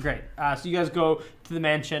 Great. So you guys go to the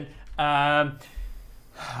mansion.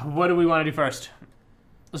 What do we want to do first?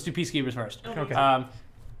 Let's do peacekeepers first. Okay.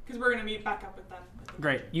 Because we're gonna meet back up with them.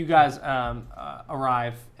 Great. You guys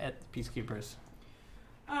arrive at the peacekeepers.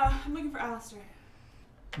 I'm looking for Alistair.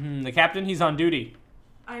 The captain, he's on duty.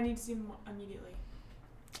 I need to see him immediately.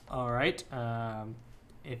 All right.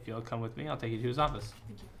 If you'll come with me, I'll take you to his office.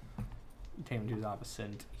 Thank you. You take him to his office,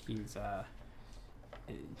 and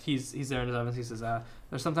he's there in his office. He says,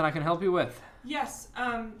 "There's something I can help you with." Yes.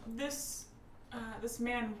 This This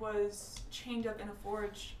man was chained up in a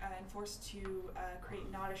forge and forced to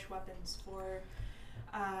create Noddish weapons for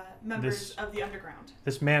members of the underground.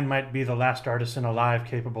 This man might be the last artisan alive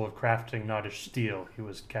capable of crafting Noddish steel. He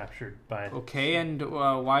was captured by... Okay, and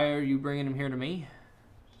why are you bringing him here to me?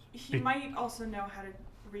 He might also know how to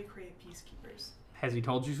recreate peacekeepers. Has he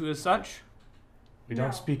told you as such? We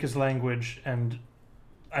don't speak his language, and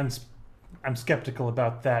I'm skeptical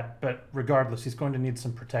about that, but regardless, he's going to need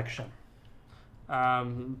some protection.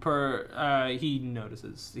 He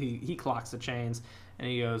notices. He clocks the chains, and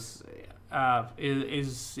he goes,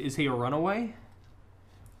 is he a runaway?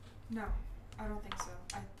 No, I don't think so.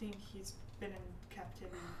 I think he's been in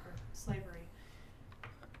captivity or slavery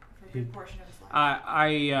for a good portion of his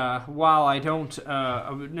life. While I don't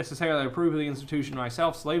necessarily approve of the institution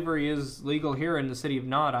myself, slavery is legal here in the city of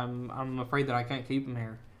Nod. I'm afraid that I can't keep him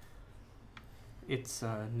here. It's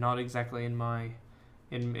not exactly in my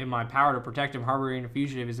power to protect him. Harboring a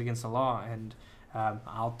fugitive is against the law, and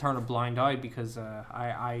I'll turn a blind eye because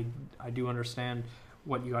I do understand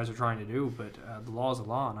what you guys are trying to do, but the law is the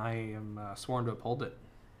law, and I am sworn to uphold it.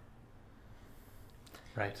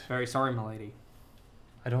 Right. Very sorry, milady.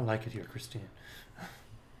 I don't like it here, Christine.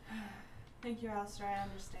 Thank you, Alistair. I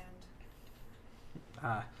understand.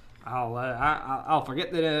 I'll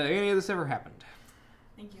forget that any of this ever happened.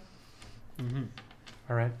 Thank you. Mm-hmm.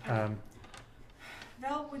 All right.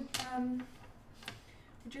 Vel, would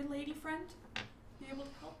your lady friend be able to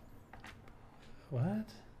help? What?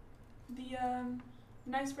 The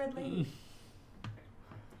nice red lady.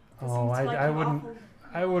 Oh,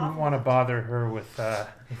 I wouldn't want to bother her with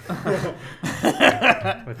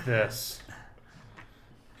with this.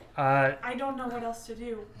 I don't know what else to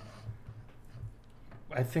do.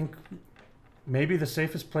 I think maybe the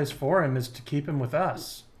safest place for him is to keep him with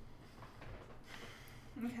us.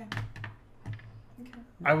 Okay.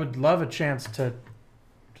 I would love a chance to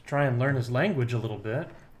try and learn his language a little bit.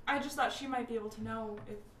 I just thought she might be able to know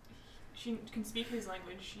if she can speak his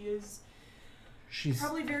language. She's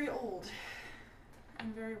probably very old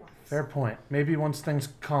and very wise. Fair point. Maybe once things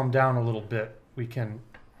calm down a little bit, we can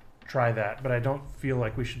try that. But I don't feel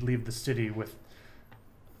like we should leave the city with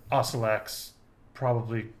Ocellax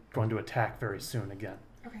probably going to attack very soon again.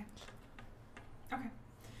 Okay. All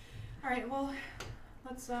right. Well,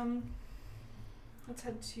 let's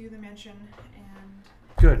head to the mansion and.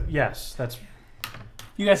 Good. Yes, that's.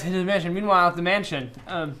 You guys head to the mansion. Meanwhile, at the mansion,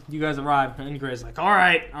 you guys arrive, and Gray's like, all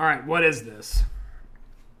right, what is this?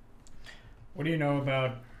 What do you know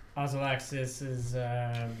about Ocellax's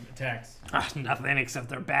attacks? Nothing, except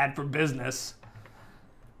they're bad for business.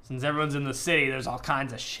 Since everyone's in the city, there's all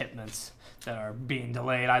kinds of shipments that are being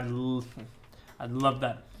delayed. I'd love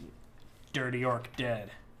that dirty orc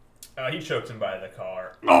dead. He chokes him by the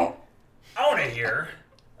car. Oh! I want to hear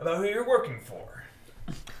about who you're working for.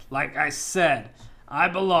 Like I said, I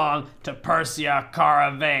belong to Persia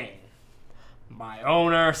Caravane, my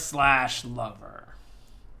owner/lover.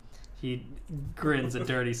 He grins a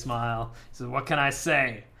dirty smile. He says, what can I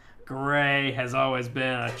say? Garais has always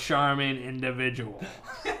been a charming individual.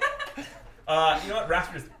 You know what?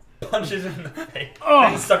 Rasper just punches him in the face.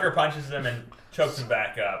 And sucker punches him and chokes him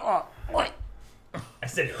back up. I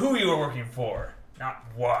said who you were working for, not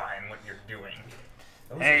why and what you're doing.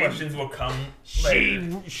 Those questions will come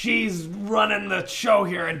later. She's running the show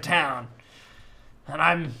here in town. And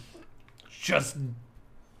I'm just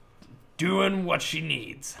doing what she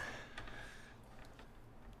needs.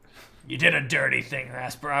 You did a dirty thing,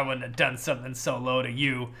 Rasper. I wouldn't have done something so low to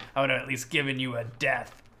you. I would have at least given you a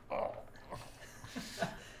death. Oh.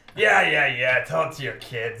 Yeah. Tell it to your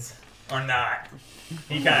kids. Or not.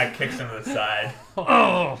 He kind of kicks him to the side.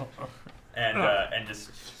 Oh. And just...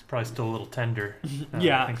 It's probably still a little tender.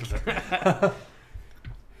 Yeah. So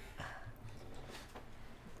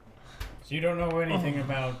you don't know anything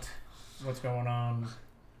about what's going on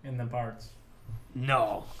in the parts?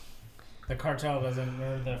 No. The cartel doesn't,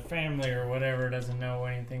 or the family or whatever doesn't know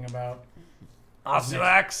anything about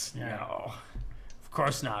Ocellax? Yeah. No. Of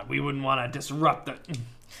course not. We wouldn't want to disrupt the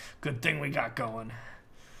good thing we got going.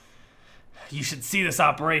 You should see this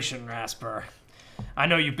operation, Rasper. I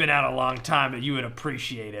know you've been out a long time, but you would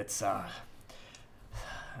appreciate its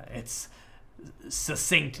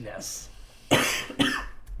succinctness.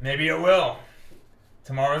 Maybe it will.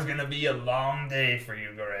 Tomorrow's gonna be a long day for you,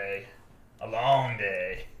 Garais. A long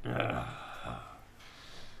day.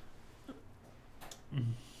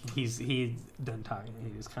 He's done talking. He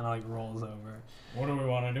just kind of like rolls over. What do we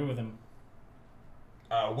want to do with him?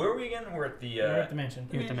 Where are we again? We're at the mansion.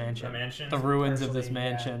 You're at the mansion. The mansion. The ruins of this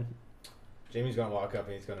mansion. Jamie's gonna walk up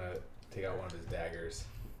and he's gonna take out one of his daggers.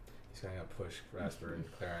 He's gonna push Rasper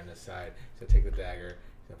and Clara on this side. He's gonna take the dagger.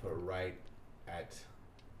 He's gonna put it right at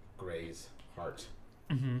Gray's heart.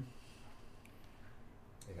 Mm-hmm.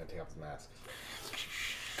 He's gonna take off the mask.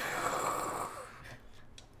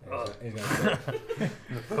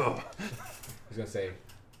 He's gonna say,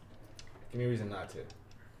 "Give me a reason not to."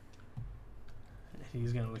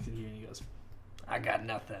 He's gonna look at you and he goes, "I got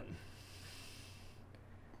nothing."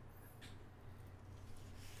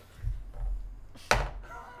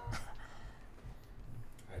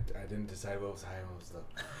 I didn't decide what was high and what was low.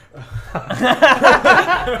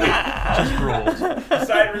 Just rolled.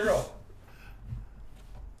 Decide reroll.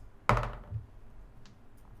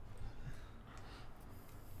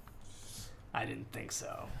 I didn't think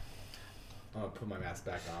so. I'm gonna put my mask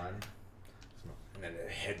back on, and then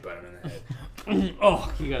headbutt him in the head.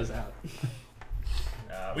 Oh, he goes out.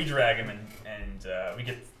 We drag him and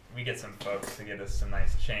we get some folks to get us some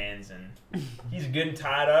nice chains, and he's good and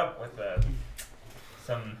tied up with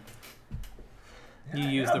some. You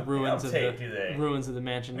use the ruins of the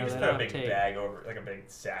mansion. We No, just that put a big tape. bag over, like a big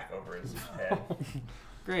sack over his head.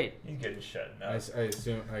 Great. He's good and shutting I up.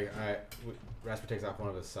 assume Rasper takes off one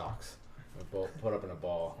of his socks, put up in a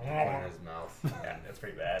ball, put it in his mouth. Yeah, that's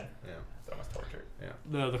pretty bad. Yeah, It's almost torture.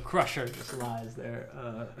 yeah. The crusher just lies there.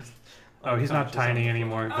 Oh, he's not unconscious on tiny the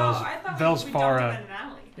anymore. floor. I thought Vel's we far dumped him in an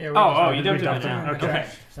alley. Yeah, You dumped him in him. an alley. Okay.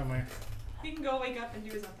 Somewhere. He can go wake up and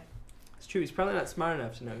do his own thing. It's true. He's probably not smart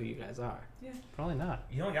enough to know who you guys are. Probably not.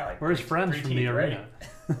 You only got like We're his three friends from the teeth, right? arena.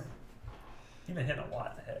 You've been hitting a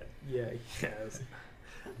lot in the head. Yeah, he has.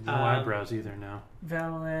 No eyebrows either now.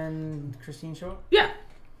 Val and Christine show up? Yeah.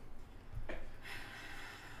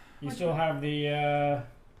 You still have the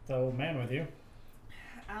old man with you.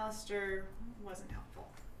 Alistair wasn't helpful.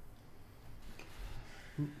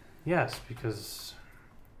 Yes, because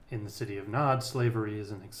in the city of Nod, slavery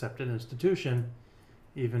is an accepted institution,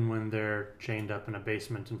 even when they're chained up in a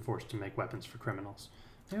basement and forced to make weapons for criminals.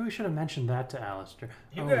 Maybe we should have mentioned that to Alistair.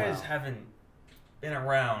 You guys haven't been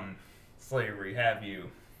around slavery, have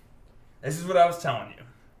you? This is what I was telling you.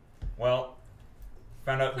 Well,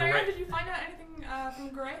 found out Clara, Garais. did you find out anything from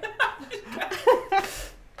Garais?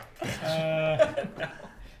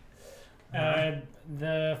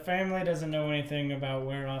 The family doesn't know anything about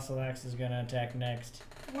where Ossilax is going to attack next.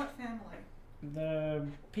 What family? The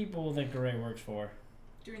people that Garais works for.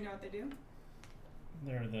 Do we know what they do?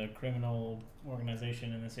 They're the criminal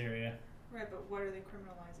organization in this area. Right, but what are they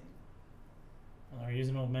criminalizing? Well, they're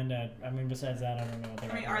using old men to... I mean, besides that, I don't know what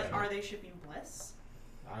they're I mean, up to. are they shipping bliss?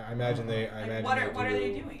 I imagine they. What are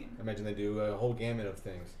they doing? I imagine they do a whole gamut of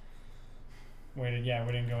things. We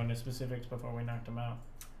didn't go into specifics before we knocked him out.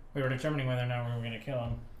 We were determining whether or not we were going to kill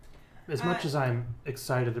him. As much as I'm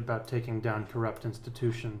excited about taking down corrupt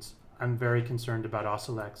institutions, I'm very concerned about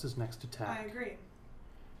Ossilax's next I attack. agree.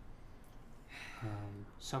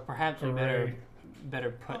 So perhaps we Garais.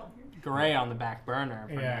 better put Garais on the back burner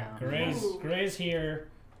for Yeah, now. Gray's here.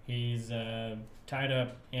 He's tied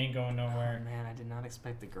up. He ain't going Oh, nowhere. man, I did not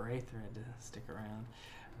expect the Garais thread to stick around.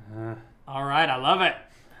 Uh, All right, I love it.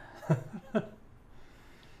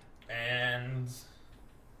 And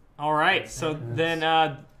All right, so Yes.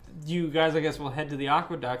 then you guys, I guess, will head to the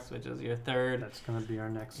aqueducts, which is your third that's going to be our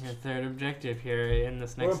next... objective here in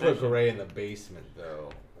this We're next gonna put session. Garais in the basement though.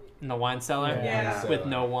 In the wine cellar Yeah. with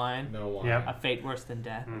no wine, No wine. Yep. a fate worse than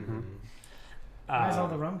death. Mm-hmm. Where's all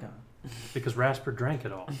the rum gone? Because Rasper drank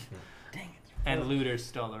it all. Dang it. And looters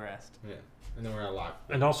stole the rest. Yeah. And then we're gonna lock.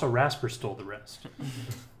 And also Rasper stole the rest.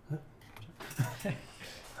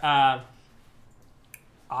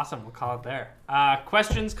 Awesome, we'll call it there.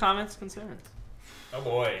 Questions, comments, concerns? oh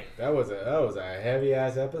boy, That was a heavy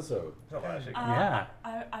ass episode. there's a lot of shit. Yeah.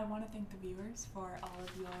 I want to thank the viewers for all of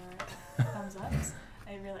your thumbs ups.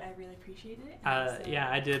 I really appreciated it. Yeah,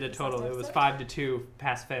 I did a this total. last It was episode- 5-2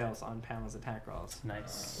 pass fails on Pamela's attack rolls.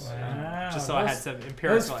 Nice. Wow. Just so I had some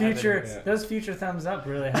empirical evidence. Those future thumbs up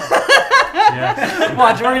really help. Yes.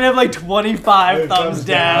 Watch, we're gonna have like 25 thumbs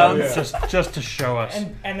down. Yeah. Just to show us.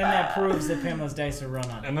 and then that proves that Pamela's dice are run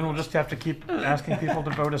on. And then we'll just have to keep asking people to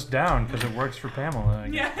vote us down because it works for Pamela. I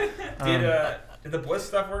guess. Yeah. Did the bliss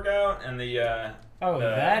stuff work out? And the Oh, the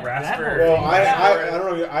that Rasper. whole Well, thing. I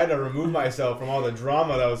don't know. I had to remove myself from all the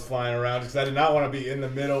drama that was flying around because I did not want to be in the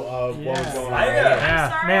middle of what was Yeah. going on. I, Yeah,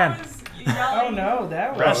 Sorry, man. I was yelling. Oh no,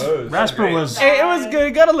 that Ras- was. Rasper was It was good.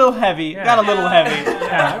 It got a little heavy. Yeah. Got a little heavy.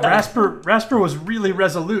 yeah, Rasper was really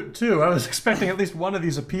resolute too. I was expecting at least one of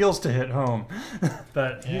these appeals to hit home,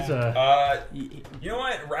 but he's You know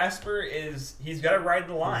what? Rasper he's got to ride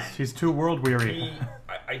the line. he's too world weary.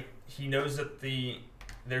 He knows that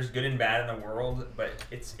there's good and bad in the world, but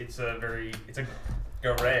it's a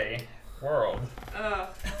Garais world. Ugh.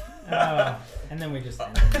 And then we just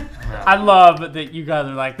ended. I love that you guys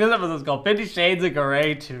are like, this episode's called 50 Shades of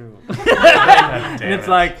Garais 2. And it's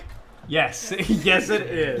like, yes. Yes, it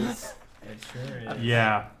is. It sure is.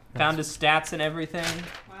 Yeah. Found his stats and everything.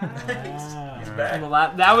 Wow. He's From back.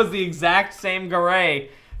 the that was the exact same Garais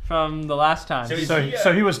from the last time.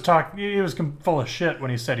 So he was full of shit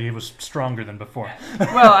when he said he was stronger than before.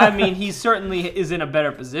 Well, I mean, he certainly is in a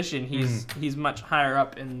better position. He's much higher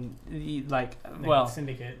up in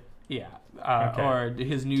Syndicate. yeah, Okay. or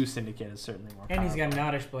his new syndicate is certainly more. And he's got an powerful.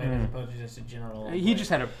 oddish blade as opposed to just a general. He blade. just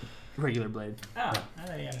had a regular blade. Oh, I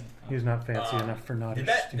thought he had He's not fancy enough for naughty.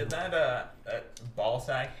 Did that ball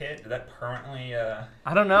sack hit? Did that permanently?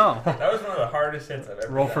 I don't know. That was one of the hardest hits I've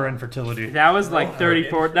ever Roll done. for infertility. That was like Roll for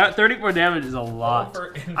 34. That 34 damage is a lot.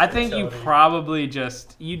 Roll for I think you infertility. probably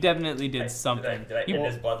you definitely did something. Did I You-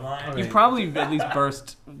 hit his bloodline? You probably at least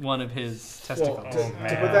burst one of his Well, testicles. to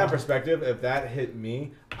put that in perspective, if that hit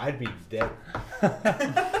me, I'd be dead.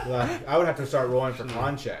 Like, I would have to start rolling for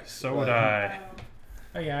con checks. So would I.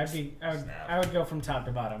 Oh yeah, I would go from top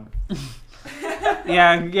to bottom.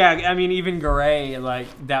 Yeah. I mean, even Garais, like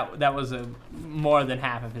that was more than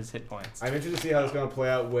half of his hit points. I'm interested to see how it's going to play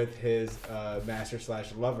out with his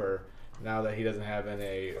master/lover now that he doesn't have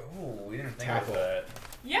any. Oh, we didn't think Tackle. of that.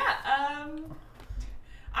 Yeah,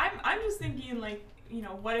 I'm just thinking, like, you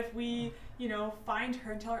know, what if we, you know, find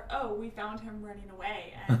her and tell her, oh, we found him running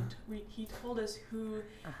away, and he told us who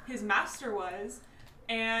his master was,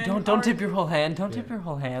 and Don't tip your whole hand. Don't tip your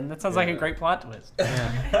whole hand. That sounds like a great plot twist.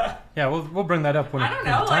 Yeah, we'll bring that up when I don't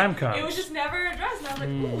the know, time like, comes. it was just never addressed, and I was like,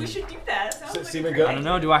 ooh, we should do that. Sounds like Steven, a go- great I don't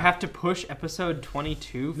know. Do I have to push episode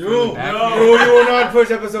 22? No, back? you will not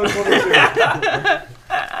push episode 22.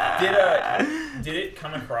 Did it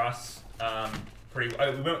come across pretty?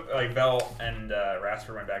 We went, like Vel and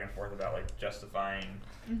Rasper went back and forth about like justifying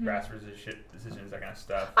Rasper's decisions, that kind of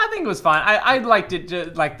stuff. I think it was fine. I liked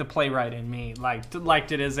it, like the playwright in me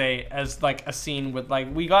liked it as a scene with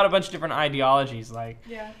like we got a bunch of different ideologies like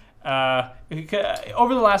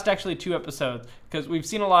over the last actually 2 episodes because we've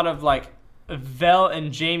seen a lot of like Vel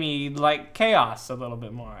and Jamie like chaos a little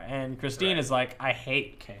bit more and Christine is like I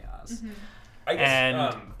hate chaos I guess,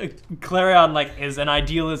 and Clarion like is an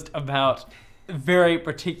idealist about very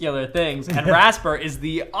particular things and Rasper is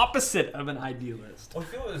the opposite of an idealist. Well, I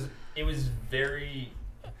feel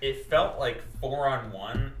it felt like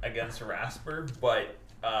 4-on-1 against Rasper, but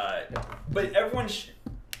everyone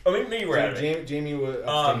maybe we're out of it. Jamie was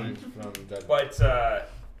abstained from judgment. But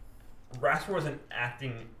Rasper wasn't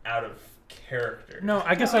acting out of character. No,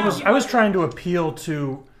 I guess I was trying to appeal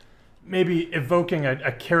to maybe evoking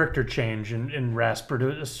a character change in Rasper to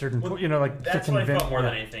a certain point, you know, like That's to what I convince. felt more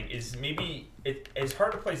than anything is maybe it's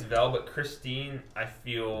hard to place Vel, but Christine I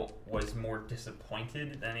feel was more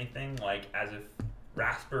disappointed than anything. Like as if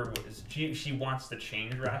Rasper was she wants to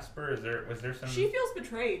change Rasper. Was there some? She feels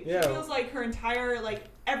betrayed. Yeah. She feels like her entire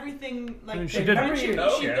everything I mean, the she did- friendship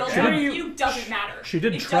that she Okay. built She up did- with you doesn't matter. She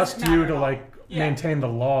did It trust doesn't you matter to at all. like Yeah. maintain the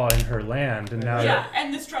law in her land, and now Yeah,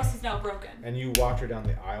 and this trust is now broken. And you walked her down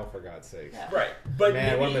the aisle for God's sake. Yeah. Right, but Man,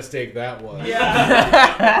 maybe, what a mistake that was.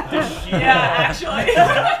 Yeah. Does she, Yeah, actually.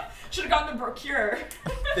 Should have gotten the procure.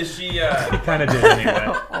 Does she? he kind of did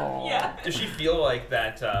anyway. Yeah. Does she feel like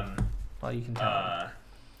that? Well, you can tell. I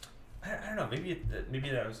don't know. Maybe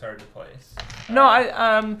that was hard to place. No,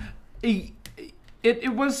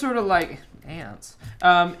 it was sort of like ants.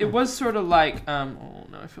 It was sort of like oh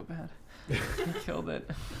no, I feel bad. I killed it.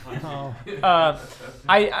 Oh.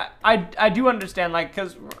 I do understand like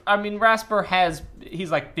because I mean Rasper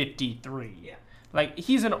he's like 53. Yeah. Like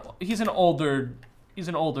he's an older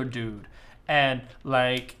dude, and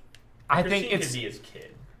like I think Christine it's could be his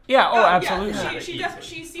kid. yeah. Oh, Yeah, absolutely.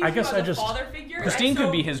 she sees I him guess as I a just- father figure. Christine and could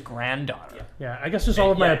so- be his granddaughter. Yeah, I guess just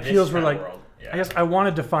all of my Yeah, this appeals were kind of like. world, yeah. I guess I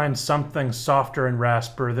wanted to find something softer in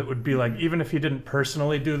Rasper that would be like, even if he didn't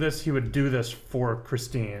personally do this, he would do this for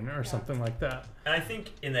Christine or something like that. And I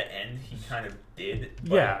think in the end he kind of did.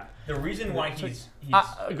 But Yeah. The reason why he's go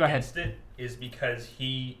ahead. against it is because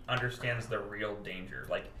he understands the real danger.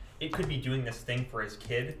 Like it could be doing this thing for his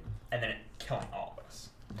kid and then it killing all of us.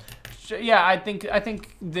 Yeah, I think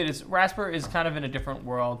that Rasper is kind of in a different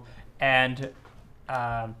world, and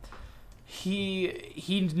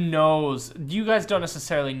he knows. You guys don't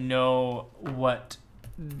necessarily know what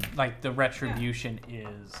like the retribution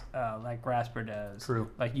is, like Rasper does. True.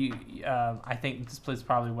 Like you, I think this place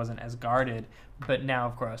probably wasn't as guarded, but now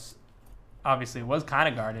of course. Obviously, it was kind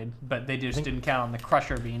of guarded, but they just didn't count on the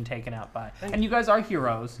Crusher being taken out by. And you guys are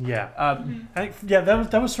heroes. Yeah. Mm-hmm.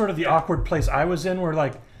 That was sort of the awkward place I was in where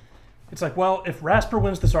like, it's like, well, if Rasper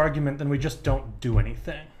wins this argument, then we just don't do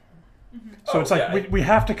anything. So it's like we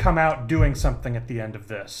have to come out doing something at the end of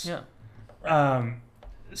this. Yeah.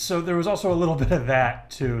 So there was also a little bit of that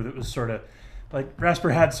too. That was sort of like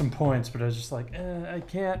Rasper had some points, but I was just like, I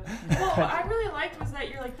can't. Well, what I really liked was that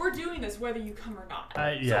you're like, we're doing this whether you come or not.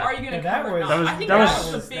 Yeah. So are you going to come or not? That was, I think that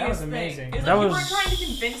was was the biggest amazing. thing. Is That like, you was- weren't trying to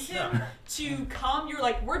convince him to come. You're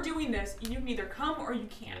like, we're doing this. You can either come or you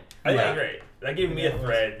can't. I think that's great. That gave me a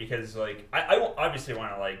thread because, like, I obviously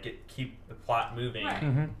want to like keep the plot moving,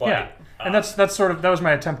 but yeah, and that's sort of that was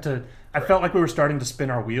my attempt to. I felt like we were starting to spin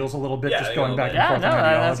our wheels a little bit, just going back and Yeah, forth. no, on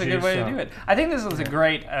that's a ideology, good way so. to do it. I think this was a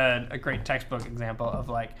great textbook example of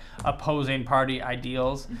like opposing party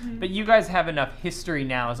ideals. But you guys have enough history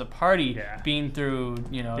now as a party, being through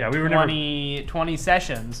we were 20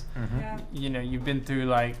 sessions. Yeah. You know, you've been through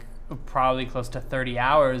like probably close to 30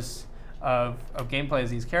 hours of gameplay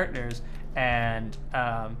as these characters, and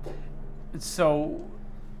so.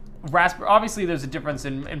 Rasper, obviously there's a difference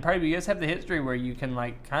in party, but you guys have the history where you can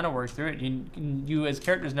like kind of work through it. You as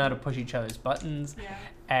characters know how to push each other's buttons,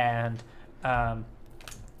 and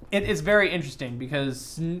it's very interesting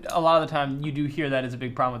because a lot of the time you do hear that as a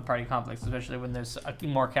big problem with party conflicts, especially when there's a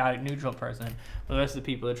more chaotic neutral person. But the rest of the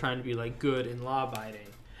people are trying to be like good and law-abiding.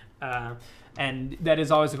 And that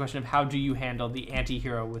is always the question of how do you handle the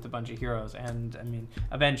anti-hero with a bunch of heroes. And I mean,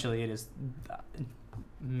 eventually it is...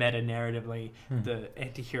 meta-narratively, the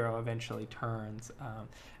anti-hero eventually turns,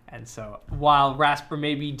 and so while Rasper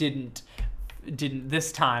maybe didn't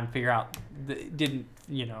this time figure out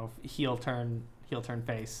heel turn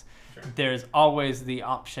face, there's always the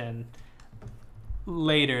option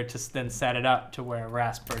later to then set it up to where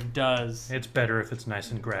Rasper does. It's better if it's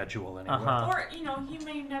nice and gradual anyway. Or he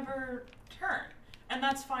may never turn, and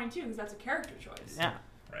that's fine too because that's a character choice. Yeah.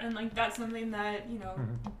 Right. And like that's something that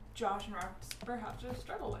Josh and Rasper have to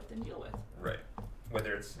struggle with and deal with. Right.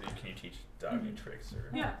 Whether it's can you teach dog new tricks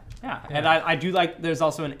or yeah. And I do like there's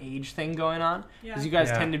also an age thing going on because you guys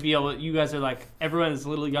tend to be able. You guys are like everyone is a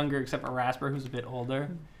little younger except for Rasper who's a bit older.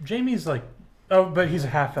 Jamie's like but he's a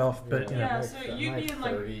half elf. But so you'd be in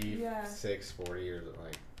like 36, 40 years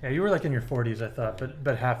like. Yeah, you were like in your 40s, I thought,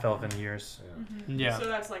 but half elf in years. Yeah. So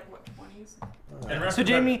that's like what 20s. So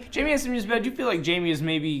Jamie has some news, but I do feel like Jamie is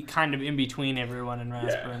maybe kind of in between everyone and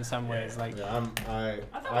Rasper in some ways. Like I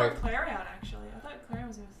thought we were Clarion actually. I thought Clarion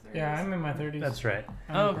was in his 30s. Yeah, I'm in my 30s. That's right.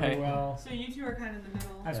 I'm pretty well. So you two are kind of in the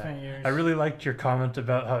middle. I spent years. I really liked your comment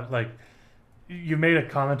about how like you made a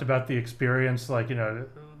comment about the experience, like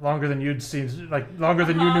longer than you'd seen, like longer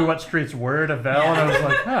than you knew what streets were to Vel, and I was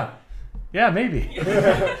like, yeah, maybe.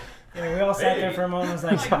 We all sat there for a moment. I was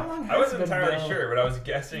like, how long I wasn't entirely sure, but I was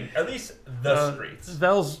guessing at least the streets.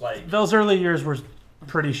 Vel's early years were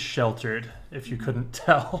pretty sheltered, if you couldn't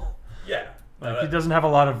tell. Yeah. He doesn't have a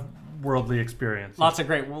lot of worldly experience. Lots of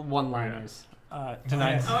great one-liners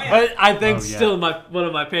tonight. Oh, yeah. But I think still one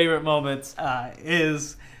of my favorite moments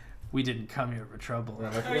is we didn't come here for trouble. We're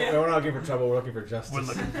not looking for trouble. We're looking for justice. We're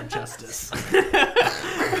looking for justice.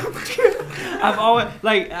 I've always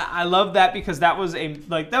I love that because that was a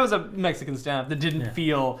Mexican standoff that didn't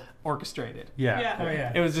feel orchestrated. Yeah. Oh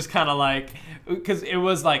yeah. It was just kind of like because it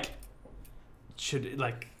was like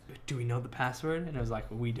do we know the password? And it was like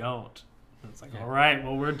we don't. And it's like all right,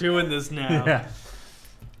 well we're doing this now. Yeah.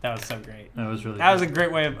 That was so great. That was really. That was a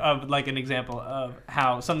great way of like an example of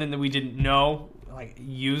how something that we didn't know, like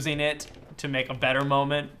using it to make a better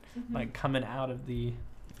moment, like coming out of the.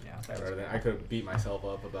 I could have beat myself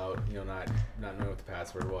up about not knowing what the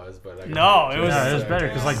password was, but it was better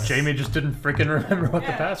because like Jamie just didn't freaking remember what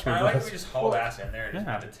the password I was. like we just hauled ass in there and just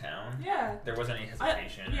went to town. Yeah. There wasn't any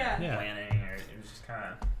hesitation, or Yeah. planning, or it was just kind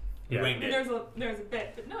of winged it. There's a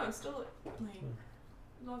bit, but no, it's still like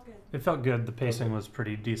not good. It felt good. The pacing was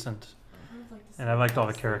pretty decent, I would like to see and I liked all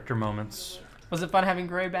the character moments. Was it fun having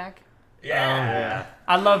Gray back? Yeah.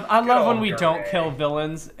 I love when we old don't Garais. kill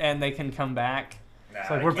villains and they can come back. It's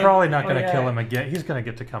like we're probably not going to kill him again. He's going to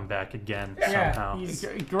get to come back again somehow.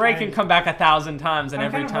 Gray can come back 1,000 times, and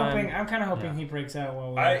every I'm time. kind of hoping he breaks out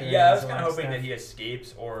while we're doing I was this kind of last hoping stuff. that he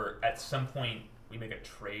escapes, or at some point we make a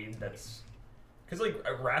trade that's because like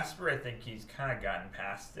Rasper, I think he's kind of gotten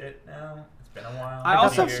past it now. It's been a while.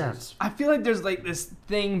 I feel like there's like this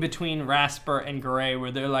thing between Rasper and Garais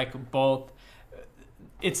where they're like both.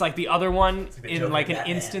 It's like the other one in like an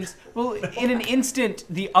instant. Well, in an instant,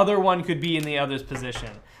 the other one could be in the other's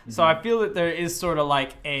position. So I feel that there is sort of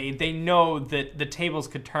like they know that the tables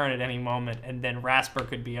could turn at any moment, and then Rasper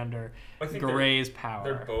could be under Garay's power.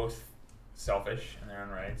 They're both selfish in their own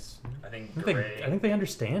rights. I think I think they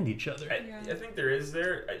understand each other. I think there is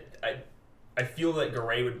there. I feel that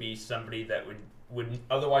Garais would be somebody that would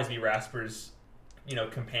otherwise be Rasper's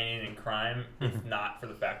companion in crime if not for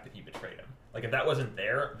the fact that he betrayed him. Like, if that wasn't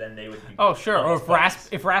there, then they would be... Oh, sure. Or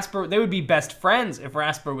if Rasper... They would be best friends if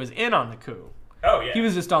Rasper was in on the coup. Oh, yeah. He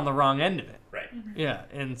was just on the wrong end of it. Right. Yeah,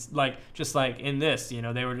 and just like in this,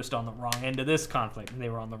 they were just on the wrong end of this conflict, and they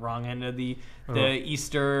were on the wrong end of the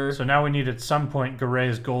Easter... So now we need, at some point,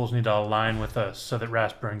 Garais' goals need to align with us so that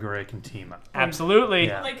Rasper and Garais can team up. Absolutely.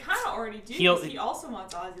 Yeah. Like, kind of already do, because he also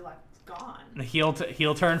wants Ozzy gone. The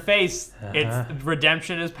heel turn face. It's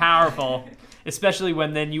redemption is powerful, especially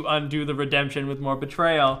when then you undo the redemption with more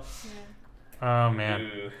betrayal. Yeah. Oh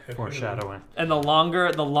man, foreshadowing. And the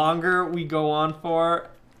longer we go on for,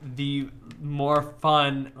 the more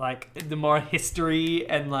fun, like the more history,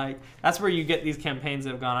 and like that's where you get these campaigns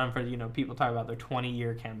that have gone on for people talk about their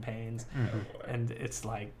 20-year campaigns, and it's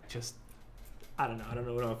like just I don't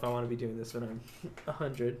know if I want to be doing this when I'm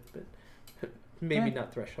 100, but. Maybe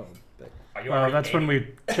not threshold, but that's 80? When we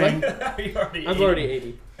chain. I'm already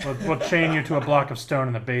 80. We'll chain you to a block of stone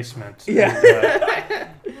in the basement. Yeah.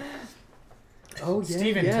 Oh yeah.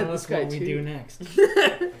 Steven, tell us what we do next.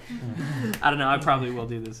 I don't know. I probably will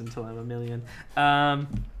do this until I'm a million.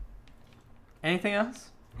 Anything else?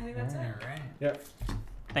 I think that's it. Right. Yep.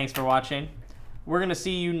 Thanks for watching. We're gonna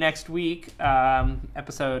see you next week,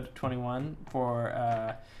 episode 21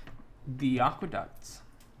 for the aqueducts.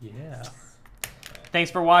 Yeah. Thanks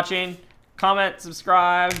for watching. Comment,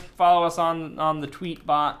 subscribe, follow us on the tweet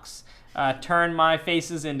box. Turn my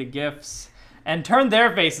faces into GIFs. And turn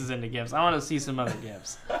their faces into GIFs. I want to see some other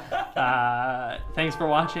GIFs. Thanks for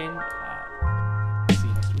watching.